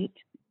arrival point,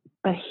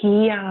 but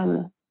he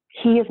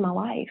is my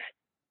life.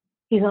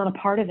 He's not a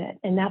part of it.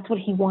 And that's what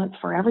he wants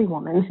for every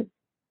woman,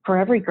 for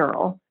every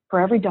girl,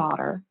 for every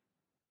daughter,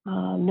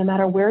 no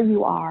matter where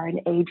you are in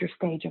age or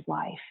stage of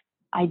life.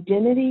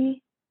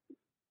 Identity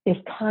is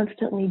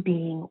constantly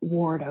being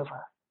warred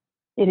over.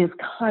 It is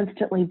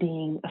constantly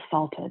being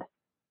assaulted.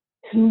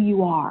 Who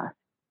you are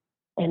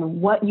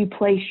and what you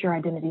place your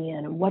identity in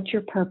and what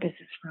your purpose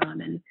is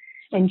from. And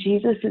And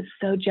Jesus is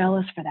so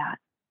jealous for that.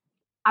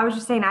 I was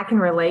just saying I can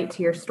relate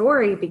to your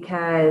story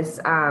because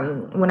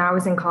when I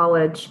was in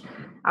college,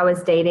 I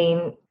was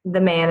dating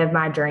the man of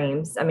my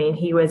dreams. I mean,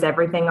 he was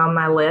everything on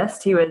my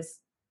list. He was,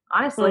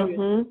 honestly, he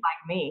was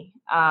like me.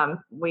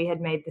 We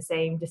had made the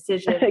same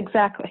decision.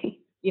 Exactly.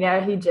 You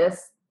know,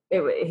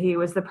 he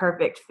was the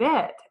perfect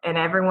fit. And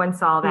everyone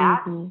saw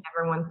that.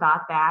 Everyone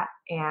thought that.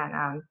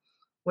 And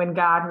when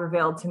God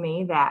revealed to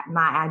me that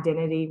my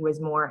identity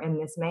was more in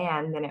this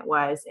man than it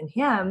was in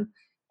him,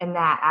 and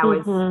that I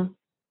was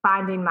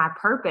finding my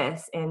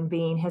purpose in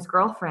being his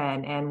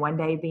girlfriend and one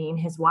day being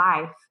his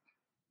wife,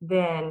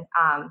 then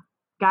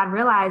God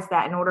realized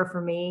that in order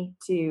for me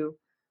to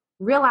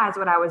realize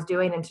what I was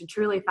doing and to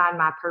truly find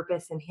my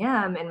purpose in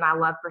him and my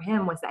love for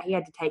him was that he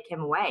had to take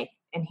him away.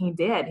 And he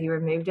did. He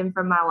removed him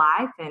from my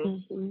life,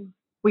 and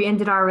we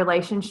ended our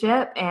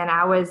relationship. And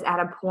I was at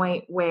a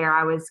point where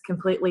I was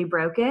completely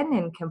broken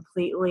and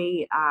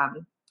completely,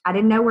 I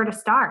didn't know where to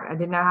start. I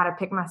didn't know how to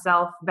pick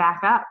myself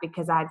back up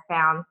because I'd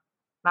found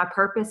my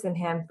purpose in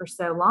him for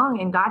so long,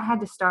 and God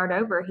had to start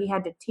over. He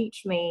had to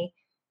teach me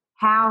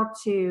how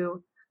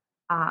to,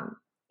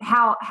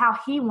 how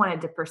he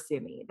wanted to pursue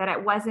me, that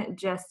it wasn't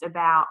just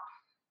about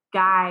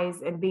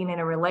guys and being in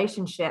a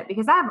relationship,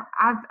 because I'm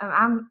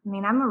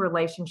a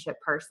relationship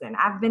person.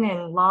 I've been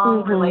in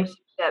long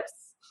relationships.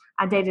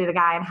 I dated a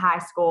guy in high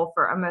school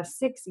for almost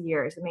 6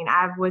 years. I mean,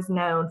 I was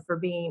known for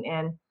being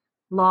in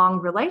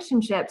long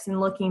relationships, and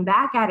looking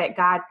back at it,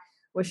 God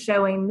was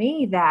showing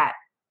me that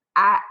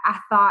I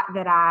thought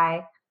that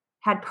I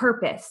had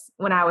purpose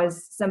when I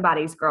was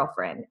somebody's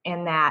girlfriend,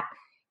 and that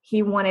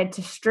he wanted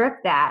to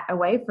strip that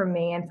away from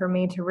me, and for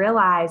me to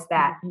realize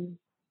that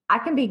I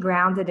can be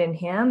grounded in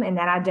him, and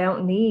that I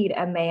don't need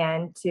a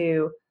man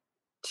to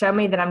show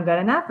me that I'm good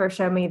enough or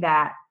show me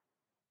that,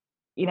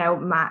 you know,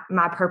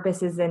 my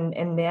purpose is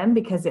in them,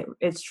 because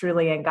it's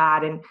truly in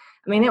God. And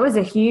I mean, it was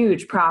a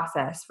huge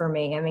process for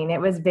me. I mean, it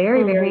was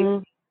very, very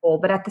painful,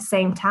 but at the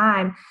same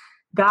time,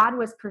 God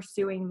was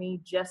pursuing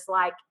me just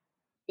like,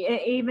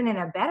 even in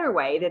a better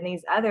way than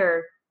these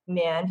other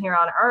men here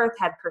on earth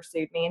had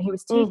pursued me. And he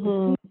was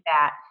teaching me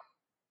that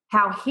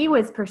how he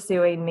was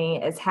pursuing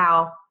me is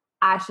how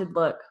I should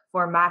look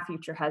for my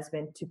future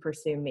husband to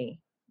pursue me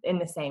in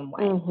the same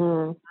way.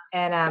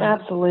 And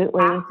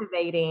absolutely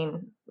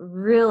Captivating,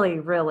 really,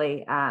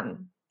 really,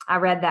 I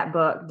read that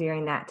book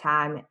during that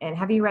time. And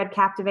have you read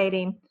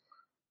Captivating?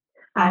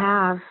 I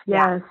have,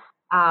 yes.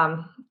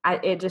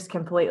 It just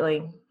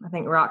completely, I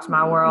think, rocked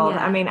my world.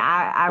 Yeah. I mean,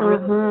 I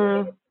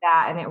really did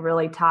that, and it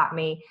really taught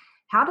me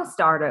how to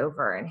start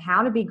over and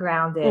how to be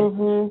grounded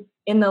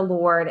in the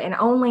Lord and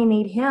only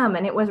need him.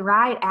 And it was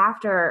right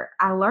after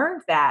I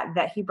learned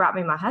that he brought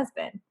me my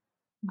husband.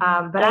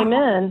 But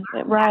amen.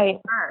 Right.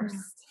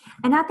 First.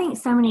 And I think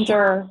so many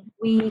times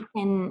we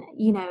can,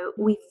 you know,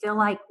 we feel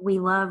like we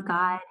love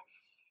God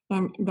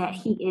and that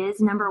he is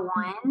number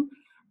one.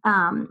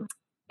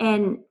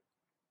 And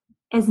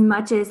as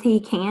much as he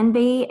can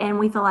be, and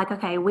we feel like,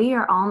 okay, we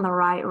are on the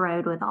right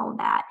road with all of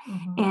that.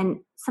 And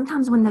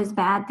sometimes when those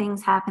bad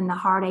things happen, the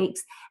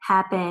heartaches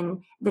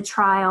happen, the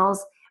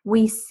trials,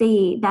 we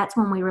see, that's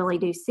when we really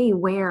do see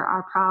where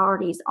our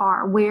priorities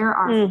are, where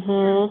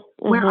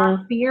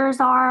our fears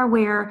are,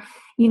 where,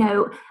 you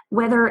know,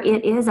 whether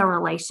it is a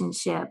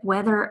relationship,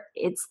 whether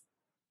it's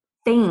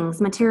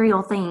things,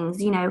 material things,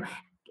 you know,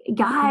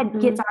 God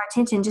gets our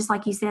attention, just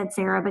like you said,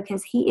 Sarah,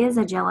 because he is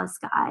a jealous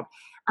God.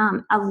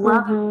 A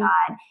loving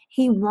God.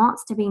 He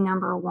wants to be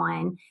number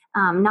one,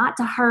 not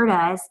to hurt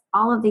us.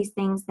 All of these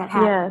things that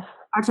happen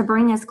are to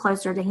bring us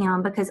closer to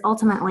him, because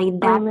ultimately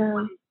that's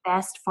what is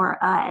best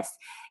for us,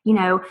 you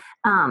know,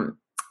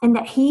 and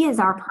that he is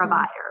our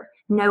provider.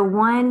 No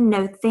one,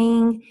 no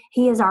thing.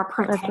 He is our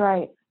protector. That's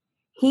right.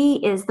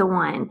 He is the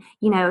one.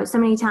 You know, so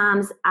many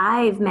times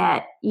I've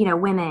met, you know,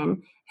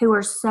 women who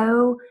are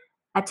so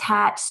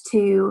attached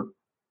to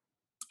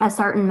a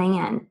certain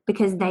man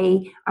because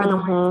they are the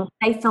ones,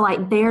 they feel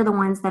like they're the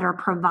ones that are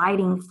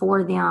providing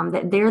for them,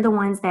 that they're the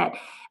ones that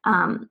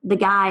the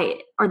guy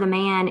or the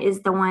man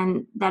is the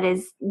one that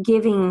is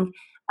giving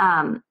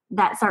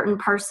that certain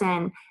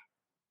person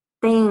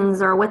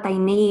things or what they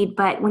need.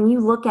 But when you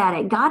look at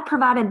it, God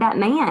provided that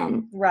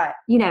man, right,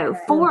 you know,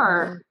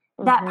 for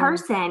that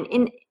person.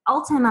 And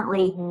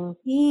ultimately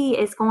he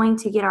is going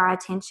to get our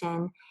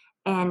attention.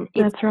 And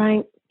that's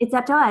right. It's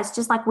up to us,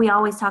 just like we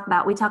always talk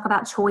about. We talk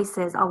about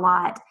choices a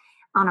lot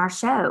on our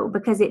show,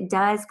 because it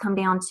does come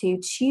down to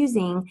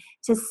choosing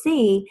to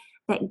see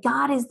that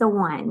God is the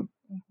one.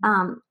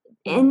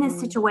 In this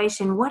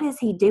situation, what is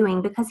he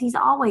doing? Because he's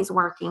always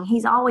working.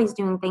 He's always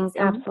doing things.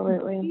 And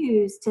absolutely. we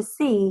choose to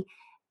see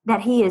that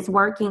he is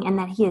working and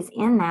that he is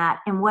in that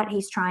and what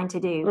he's trying to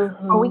do.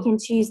 Or we can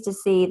choose to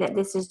see that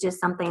this is just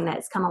something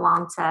that's come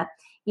along to,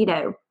 you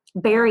know,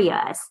 bury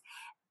us.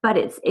 But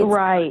it's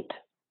right.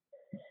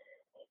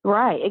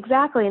 Right,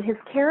 exactly. And his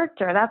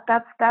character,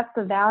 that's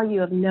the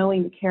value of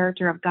knowing the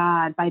character of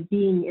God by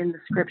being in the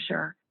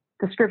scripture.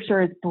 The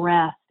scripture is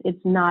breath. It's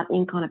not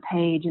ink on a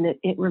page, and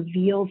it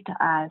reveals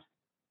to us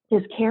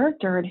his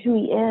character and who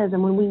he is.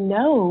 And when we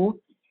know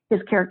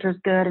his character is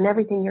good and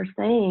everything you're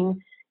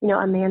saying,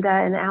 Amanda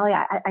and Allie,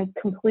 I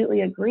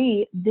completely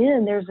agree.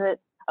 Then there's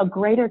a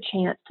greater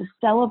chance to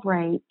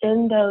celebrate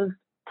in those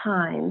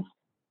times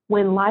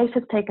when life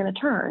has taken a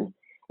turn.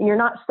 And you're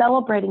not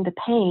celebrating the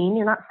pain,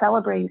 you're not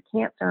celebrating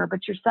cancer, but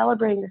you're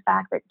celebrating the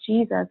fact that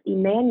Jesus,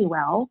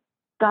 Emmanuel,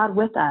 God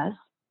with us,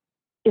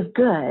 is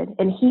good,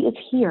 and he is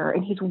here,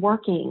 and he's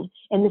working,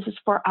 and this is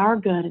for our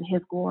good and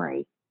his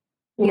glory.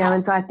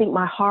 And so I think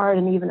my heart,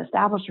 and even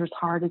Establishers'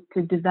 heart, is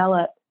to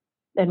develop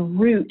and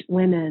root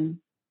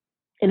women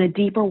in a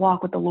deeper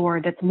walk with the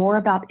Lord that's more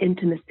about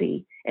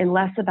intimacy and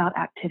less about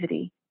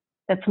activity.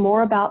 That's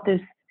more about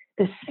this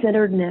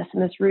centeredness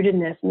and this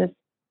rootedness and this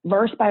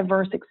verse by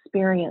verse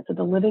experience of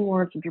the living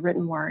words of your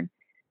written word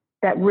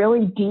that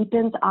really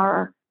deepens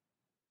our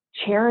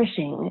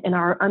cherishing and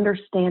our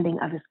understanding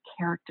of his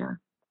character.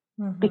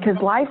 Mm-hmm. Because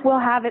life will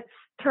have its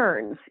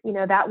turns,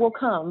 that will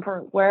come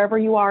for wherever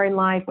you are in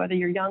life, whether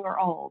you're young or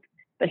old.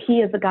 But he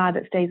is the God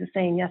that stays the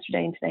same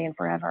yesterday and today and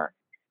forever.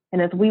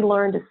 And as we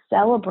learn to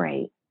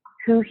celebrate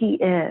who he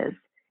is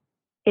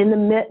in the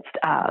midst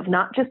of,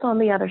 not just on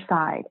the other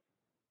side,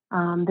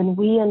 then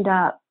we end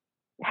up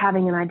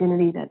having an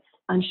identity that's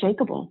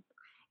unshakable.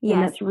 Yes.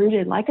 And that's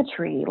rooted like a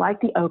tree, like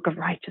the oak of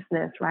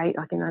righteousness, right?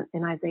 Like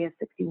in Isaiah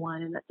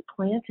 61, and that's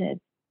planted,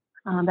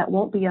 that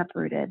won't be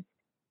uprooted.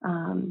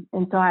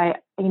 And so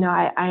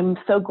I'm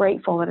so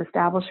grateful that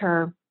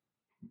Establishers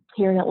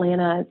here in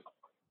Atlanta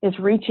is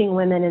reaching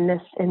women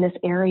in this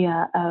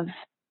area of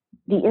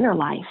the inner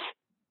life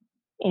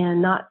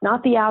and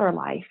not the outer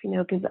life,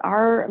 because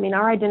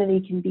our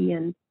identity can be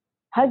in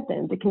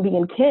husbands, it can be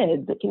in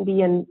kids, it can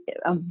be in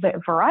a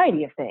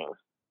variety of things.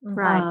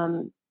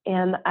 Right.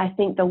 And I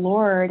think the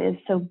Lord is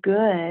so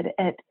good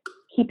at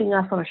keeping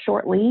us on a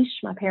short leash.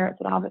 My parents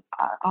would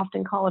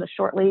often call it a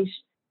short leash,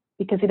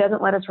 because he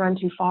doesn't let us run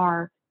too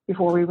far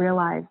before we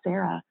realize,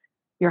 Sarah,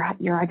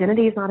 your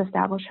identity is not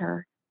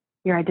Establishers.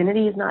 Your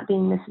identity is not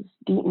being Mrs.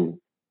 Deaton.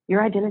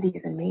 Your identity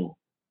is in me.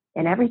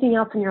 And everything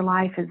else in your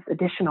life is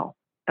additional.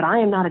 But I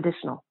am not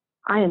additional.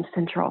 I am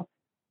central.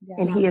 Yeah.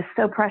 And he is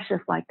so precious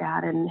like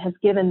that, and has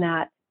given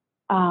that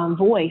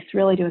voice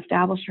really to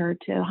Establishers,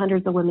 to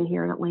hundreds of women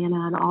here in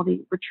Atlanta, and all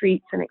the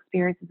retreats and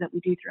experiences that we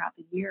do throughout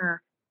the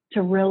year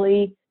to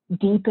really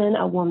deepen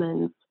a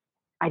woman's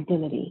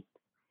identity,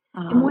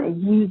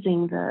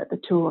 using the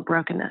tool of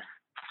brokenness.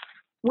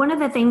 One of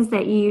the things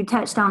that you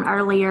touched on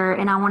earlier,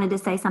 and I wanted to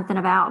say something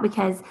about,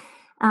 because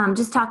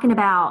just talking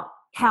about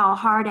how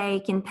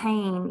heartache and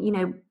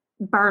pain,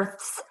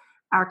 births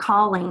our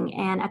calling.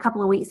 And a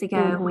couple of weeks ago,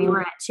 mm-hmm. we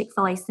were at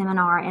Chick-fil-A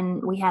seminar,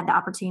 and we had the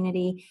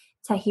opportunity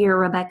to hear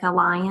Rebecca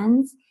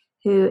Lyons,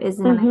 who is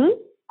an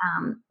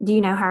mm-hmm. Do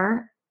you know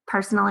her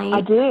personally? I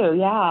do,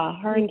 yeah.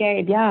 Her and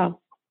Gabe, yeah.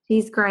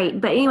 She's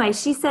great. But anyway,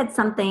 she said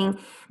something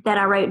that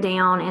I wrote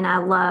down and I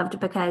loved,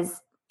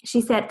 because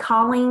she said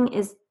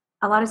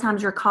a lot of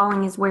times your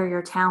calling is where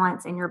your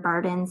talents and your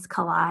burdens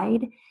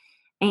collide.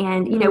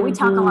 And, mm-hmm. we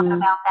talk a lot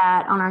about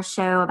that on our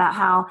show, about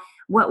how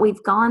what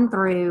we've gone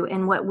through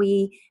and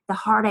the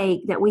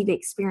heartache that we've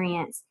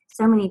experienced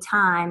so many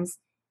times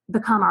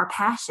become our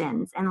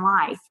passions in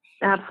life.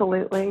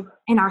 Absolutely.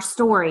 In our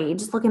story,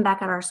 just looking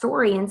back at our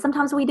story. And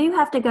sometimes we do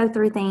have to go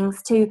through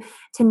things to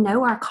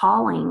know our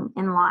calling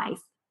in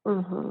life.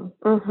 Mm-hmm.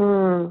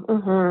 Mm-hmm.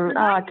 Mm-hmm.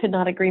 Oh, I could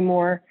not agree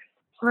more.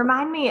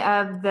 Remind me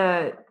of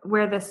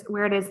where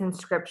it is in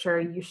Scripture.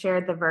 You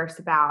shared the verse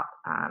about,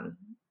 I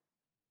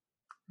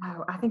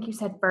think you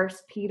said 1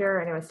 Peter,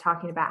 and it was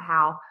talking about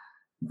how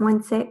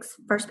 1:6,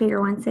 1 Peter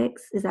 1:6,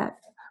 is that?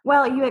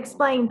 Well, you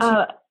explained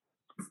the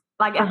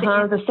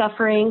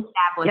suffering.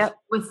 Established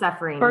with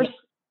suffering. 1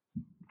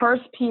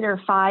 Peter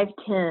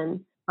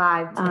 5:10.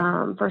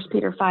 1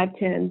 Peter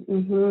 5:10.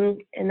 Mm-hmm.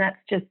 And that's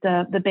just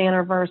the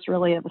banner verse,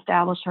 really, of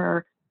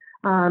Establishers.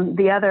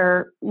 The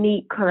other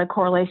neat kind of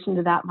correlation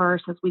to that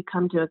verse as we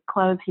come to a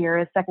close here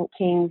is 2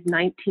 Kings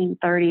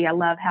 19:30. I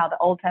love how the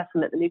Old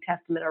Testament and the New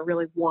Testament are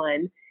really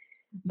one,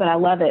 but I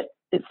love it.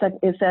 It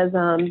says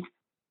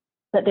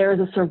that there is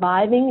a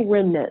surviving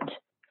remnant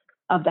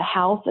of the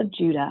house of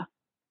Judah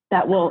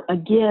that will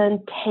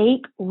again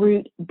take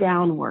root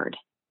downward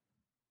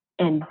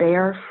and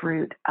bear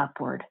fruit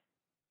upward.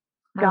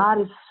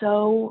 God is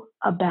so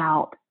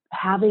about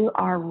having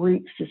our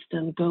root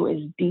system go as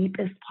deep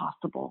as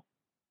possible,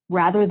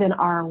 rather than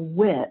our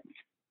width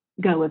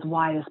go as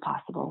wide as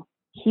possible.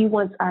 He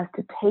wants us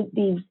to take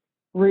these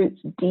roots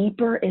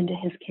deeper into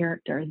his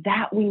character,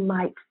 that we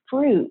might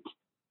fruit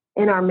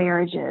in our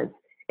marriages,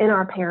 in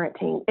our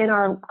parenting, in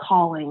our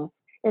calling,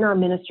 in our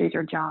ministries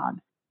or jobs.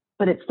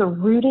 But it's the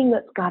rooting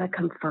that's got to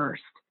come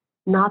first,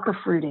 not the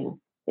fruiting.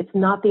 It's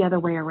not the other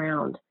way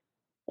around.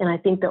 And I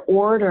think the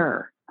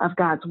order of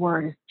God's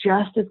word is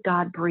just as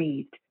God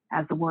breathed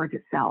as the word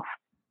itself.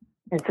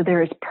 And so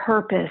there is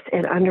purpose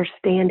and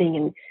understanding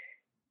and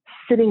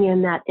sitting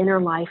in that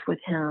inner life with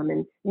him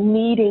and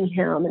meeting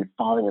him and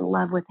falling in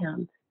love with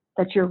him,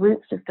 that your root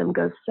system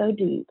goes so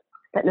deep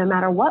that no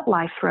matter what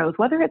life throws,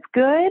 whether it's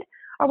good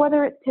or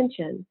whether it's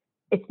tension,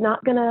 it's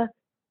not going to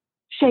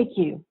shake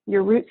you.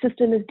 Your root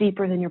system is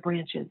deeper than your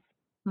branches.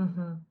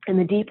 Mm-hmm. And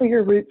the deeper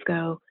your roots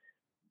go,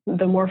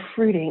 the more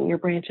fruiting your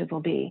branches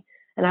will be.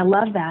 And I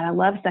love that. I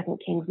love 2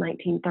 Kings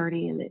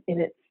 19:30, and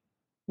it's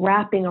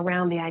wrapping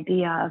around the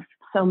idea of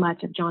so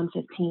much of John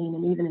 15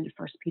 and even into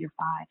 1 Peter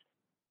 5.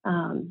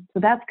 So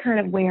that's kind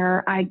of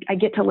where I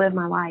get to live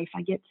my life.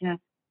 I get to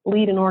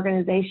lead an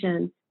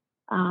organization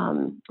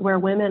where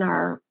women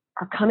are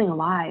coming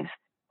alive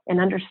and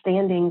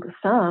understanding,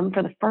 some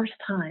for the first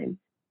time,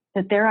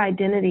 that their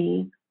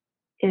identity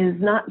is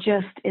not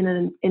just in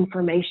an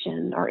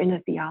information or in a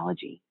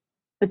theology,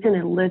 but it's in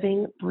a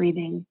living,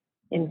 breathing,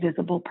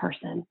 invisible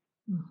person.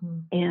 Mm-hmm.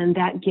 And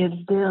that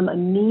gives them a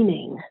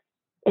meaning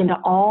into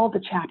all the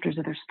chapters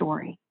of their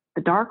story,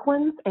 the dark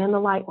ones and the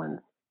light ones.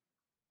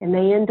 And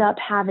they end up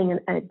having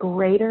a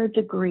greater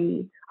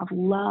degree of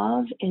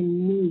love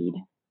and need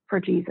for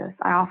Jesus.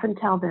 I often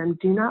tell them,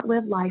 do not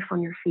live life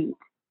on your feet.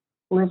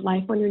 Live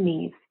life on your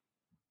knees.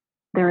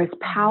 There is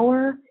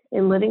power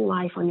in living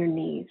life on your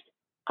knees,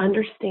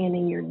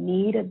 understanding your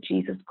need of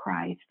Jesus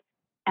Christ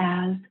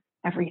as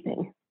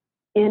everything.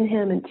 In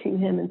him and to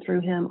him and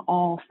through him,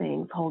 all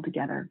things hold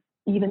together,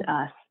 even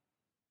us.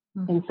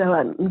 Mm-hmm. And so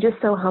I'm just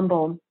so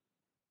humbled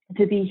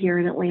to be here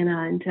in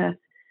Atlanta and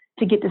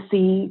to get to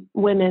see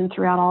women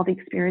throughout all the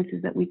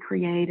experiences that we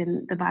create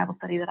and the Bible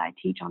study that I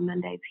teach on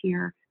Mondays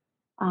here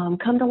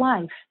come to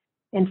life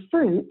and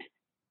fruit,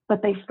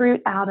 but they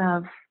fruit out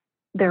of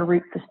their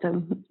root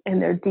system and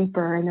they're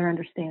deeper in their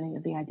understanding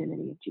of the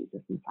identity of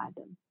Jesus inside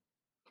them.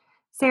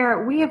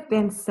 Sarah, we have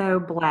been so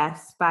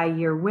blessed by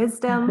your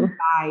wisdom,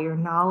 by your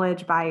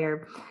knowledge, by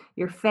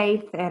your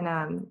faith. And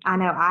I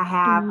know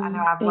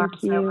I've learned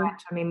so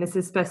much. I mean, this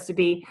is supposed to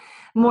be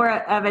more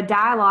of a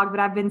dialogue, but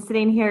I've been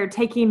sitting here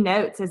taking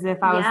notes as if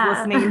I was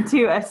listening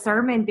to a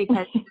sermon,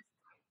 because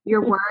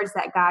your words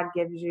that God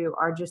gives you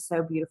are just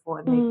so beautiful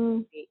and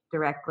they speak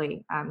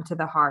directly to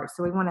the heart.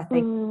 So we want to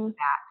thank you for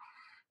that.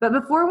 But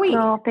before we...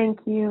 Oh, thank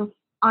you.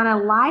 On a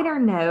lighter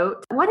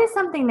note, what is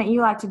something that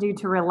you like to do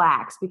to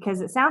relax?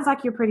 Because it sounds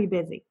like you're pretty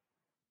busy.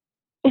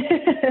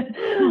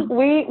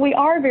 We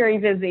are very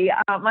busy.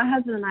 My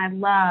husband and I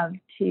love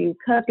to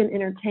cook and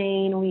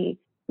entertain. We've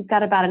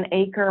got about an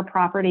acre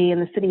property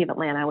in the city of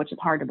Atlanta, which is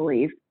hard to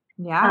believe.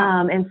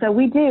 Yeah. And so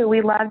we do.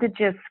 We love to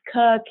just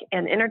cook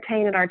and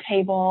entertain at our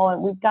table.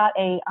 And we've got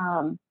a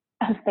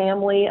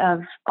family of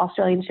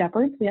Australian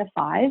Shepherds. We have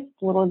 5.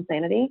 It's a little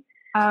insanity.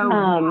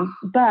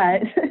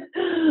 But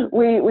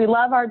we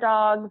love our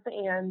dogs,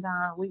 and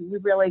we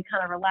really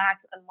kind of relax,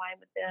 unwind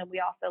with them. We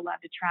also love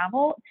to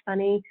travel. It's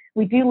funny,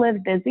 we do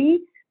live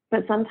busy,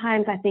 but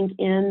sometimes I think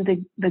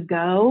in the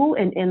go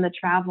and in the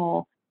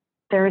travel,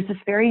 there is this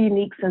very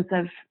unique sense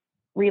of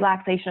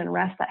relaxation and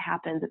rest that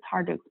happens. It's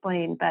hard to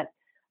explain, but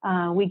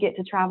we get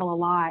to travel a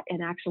lot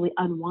and actually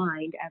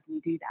unwind as we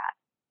do that.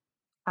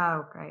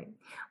 Oh, great.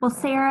 Well,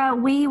 Sarah,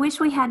 we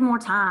wish we had more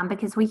time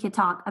because we could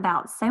talk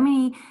about so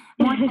many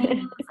more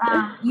things.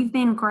 You've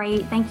been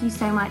great. Thank you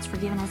so much for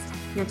giving us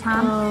your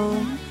time.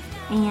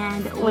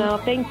 Well,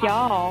 thank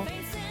y'all.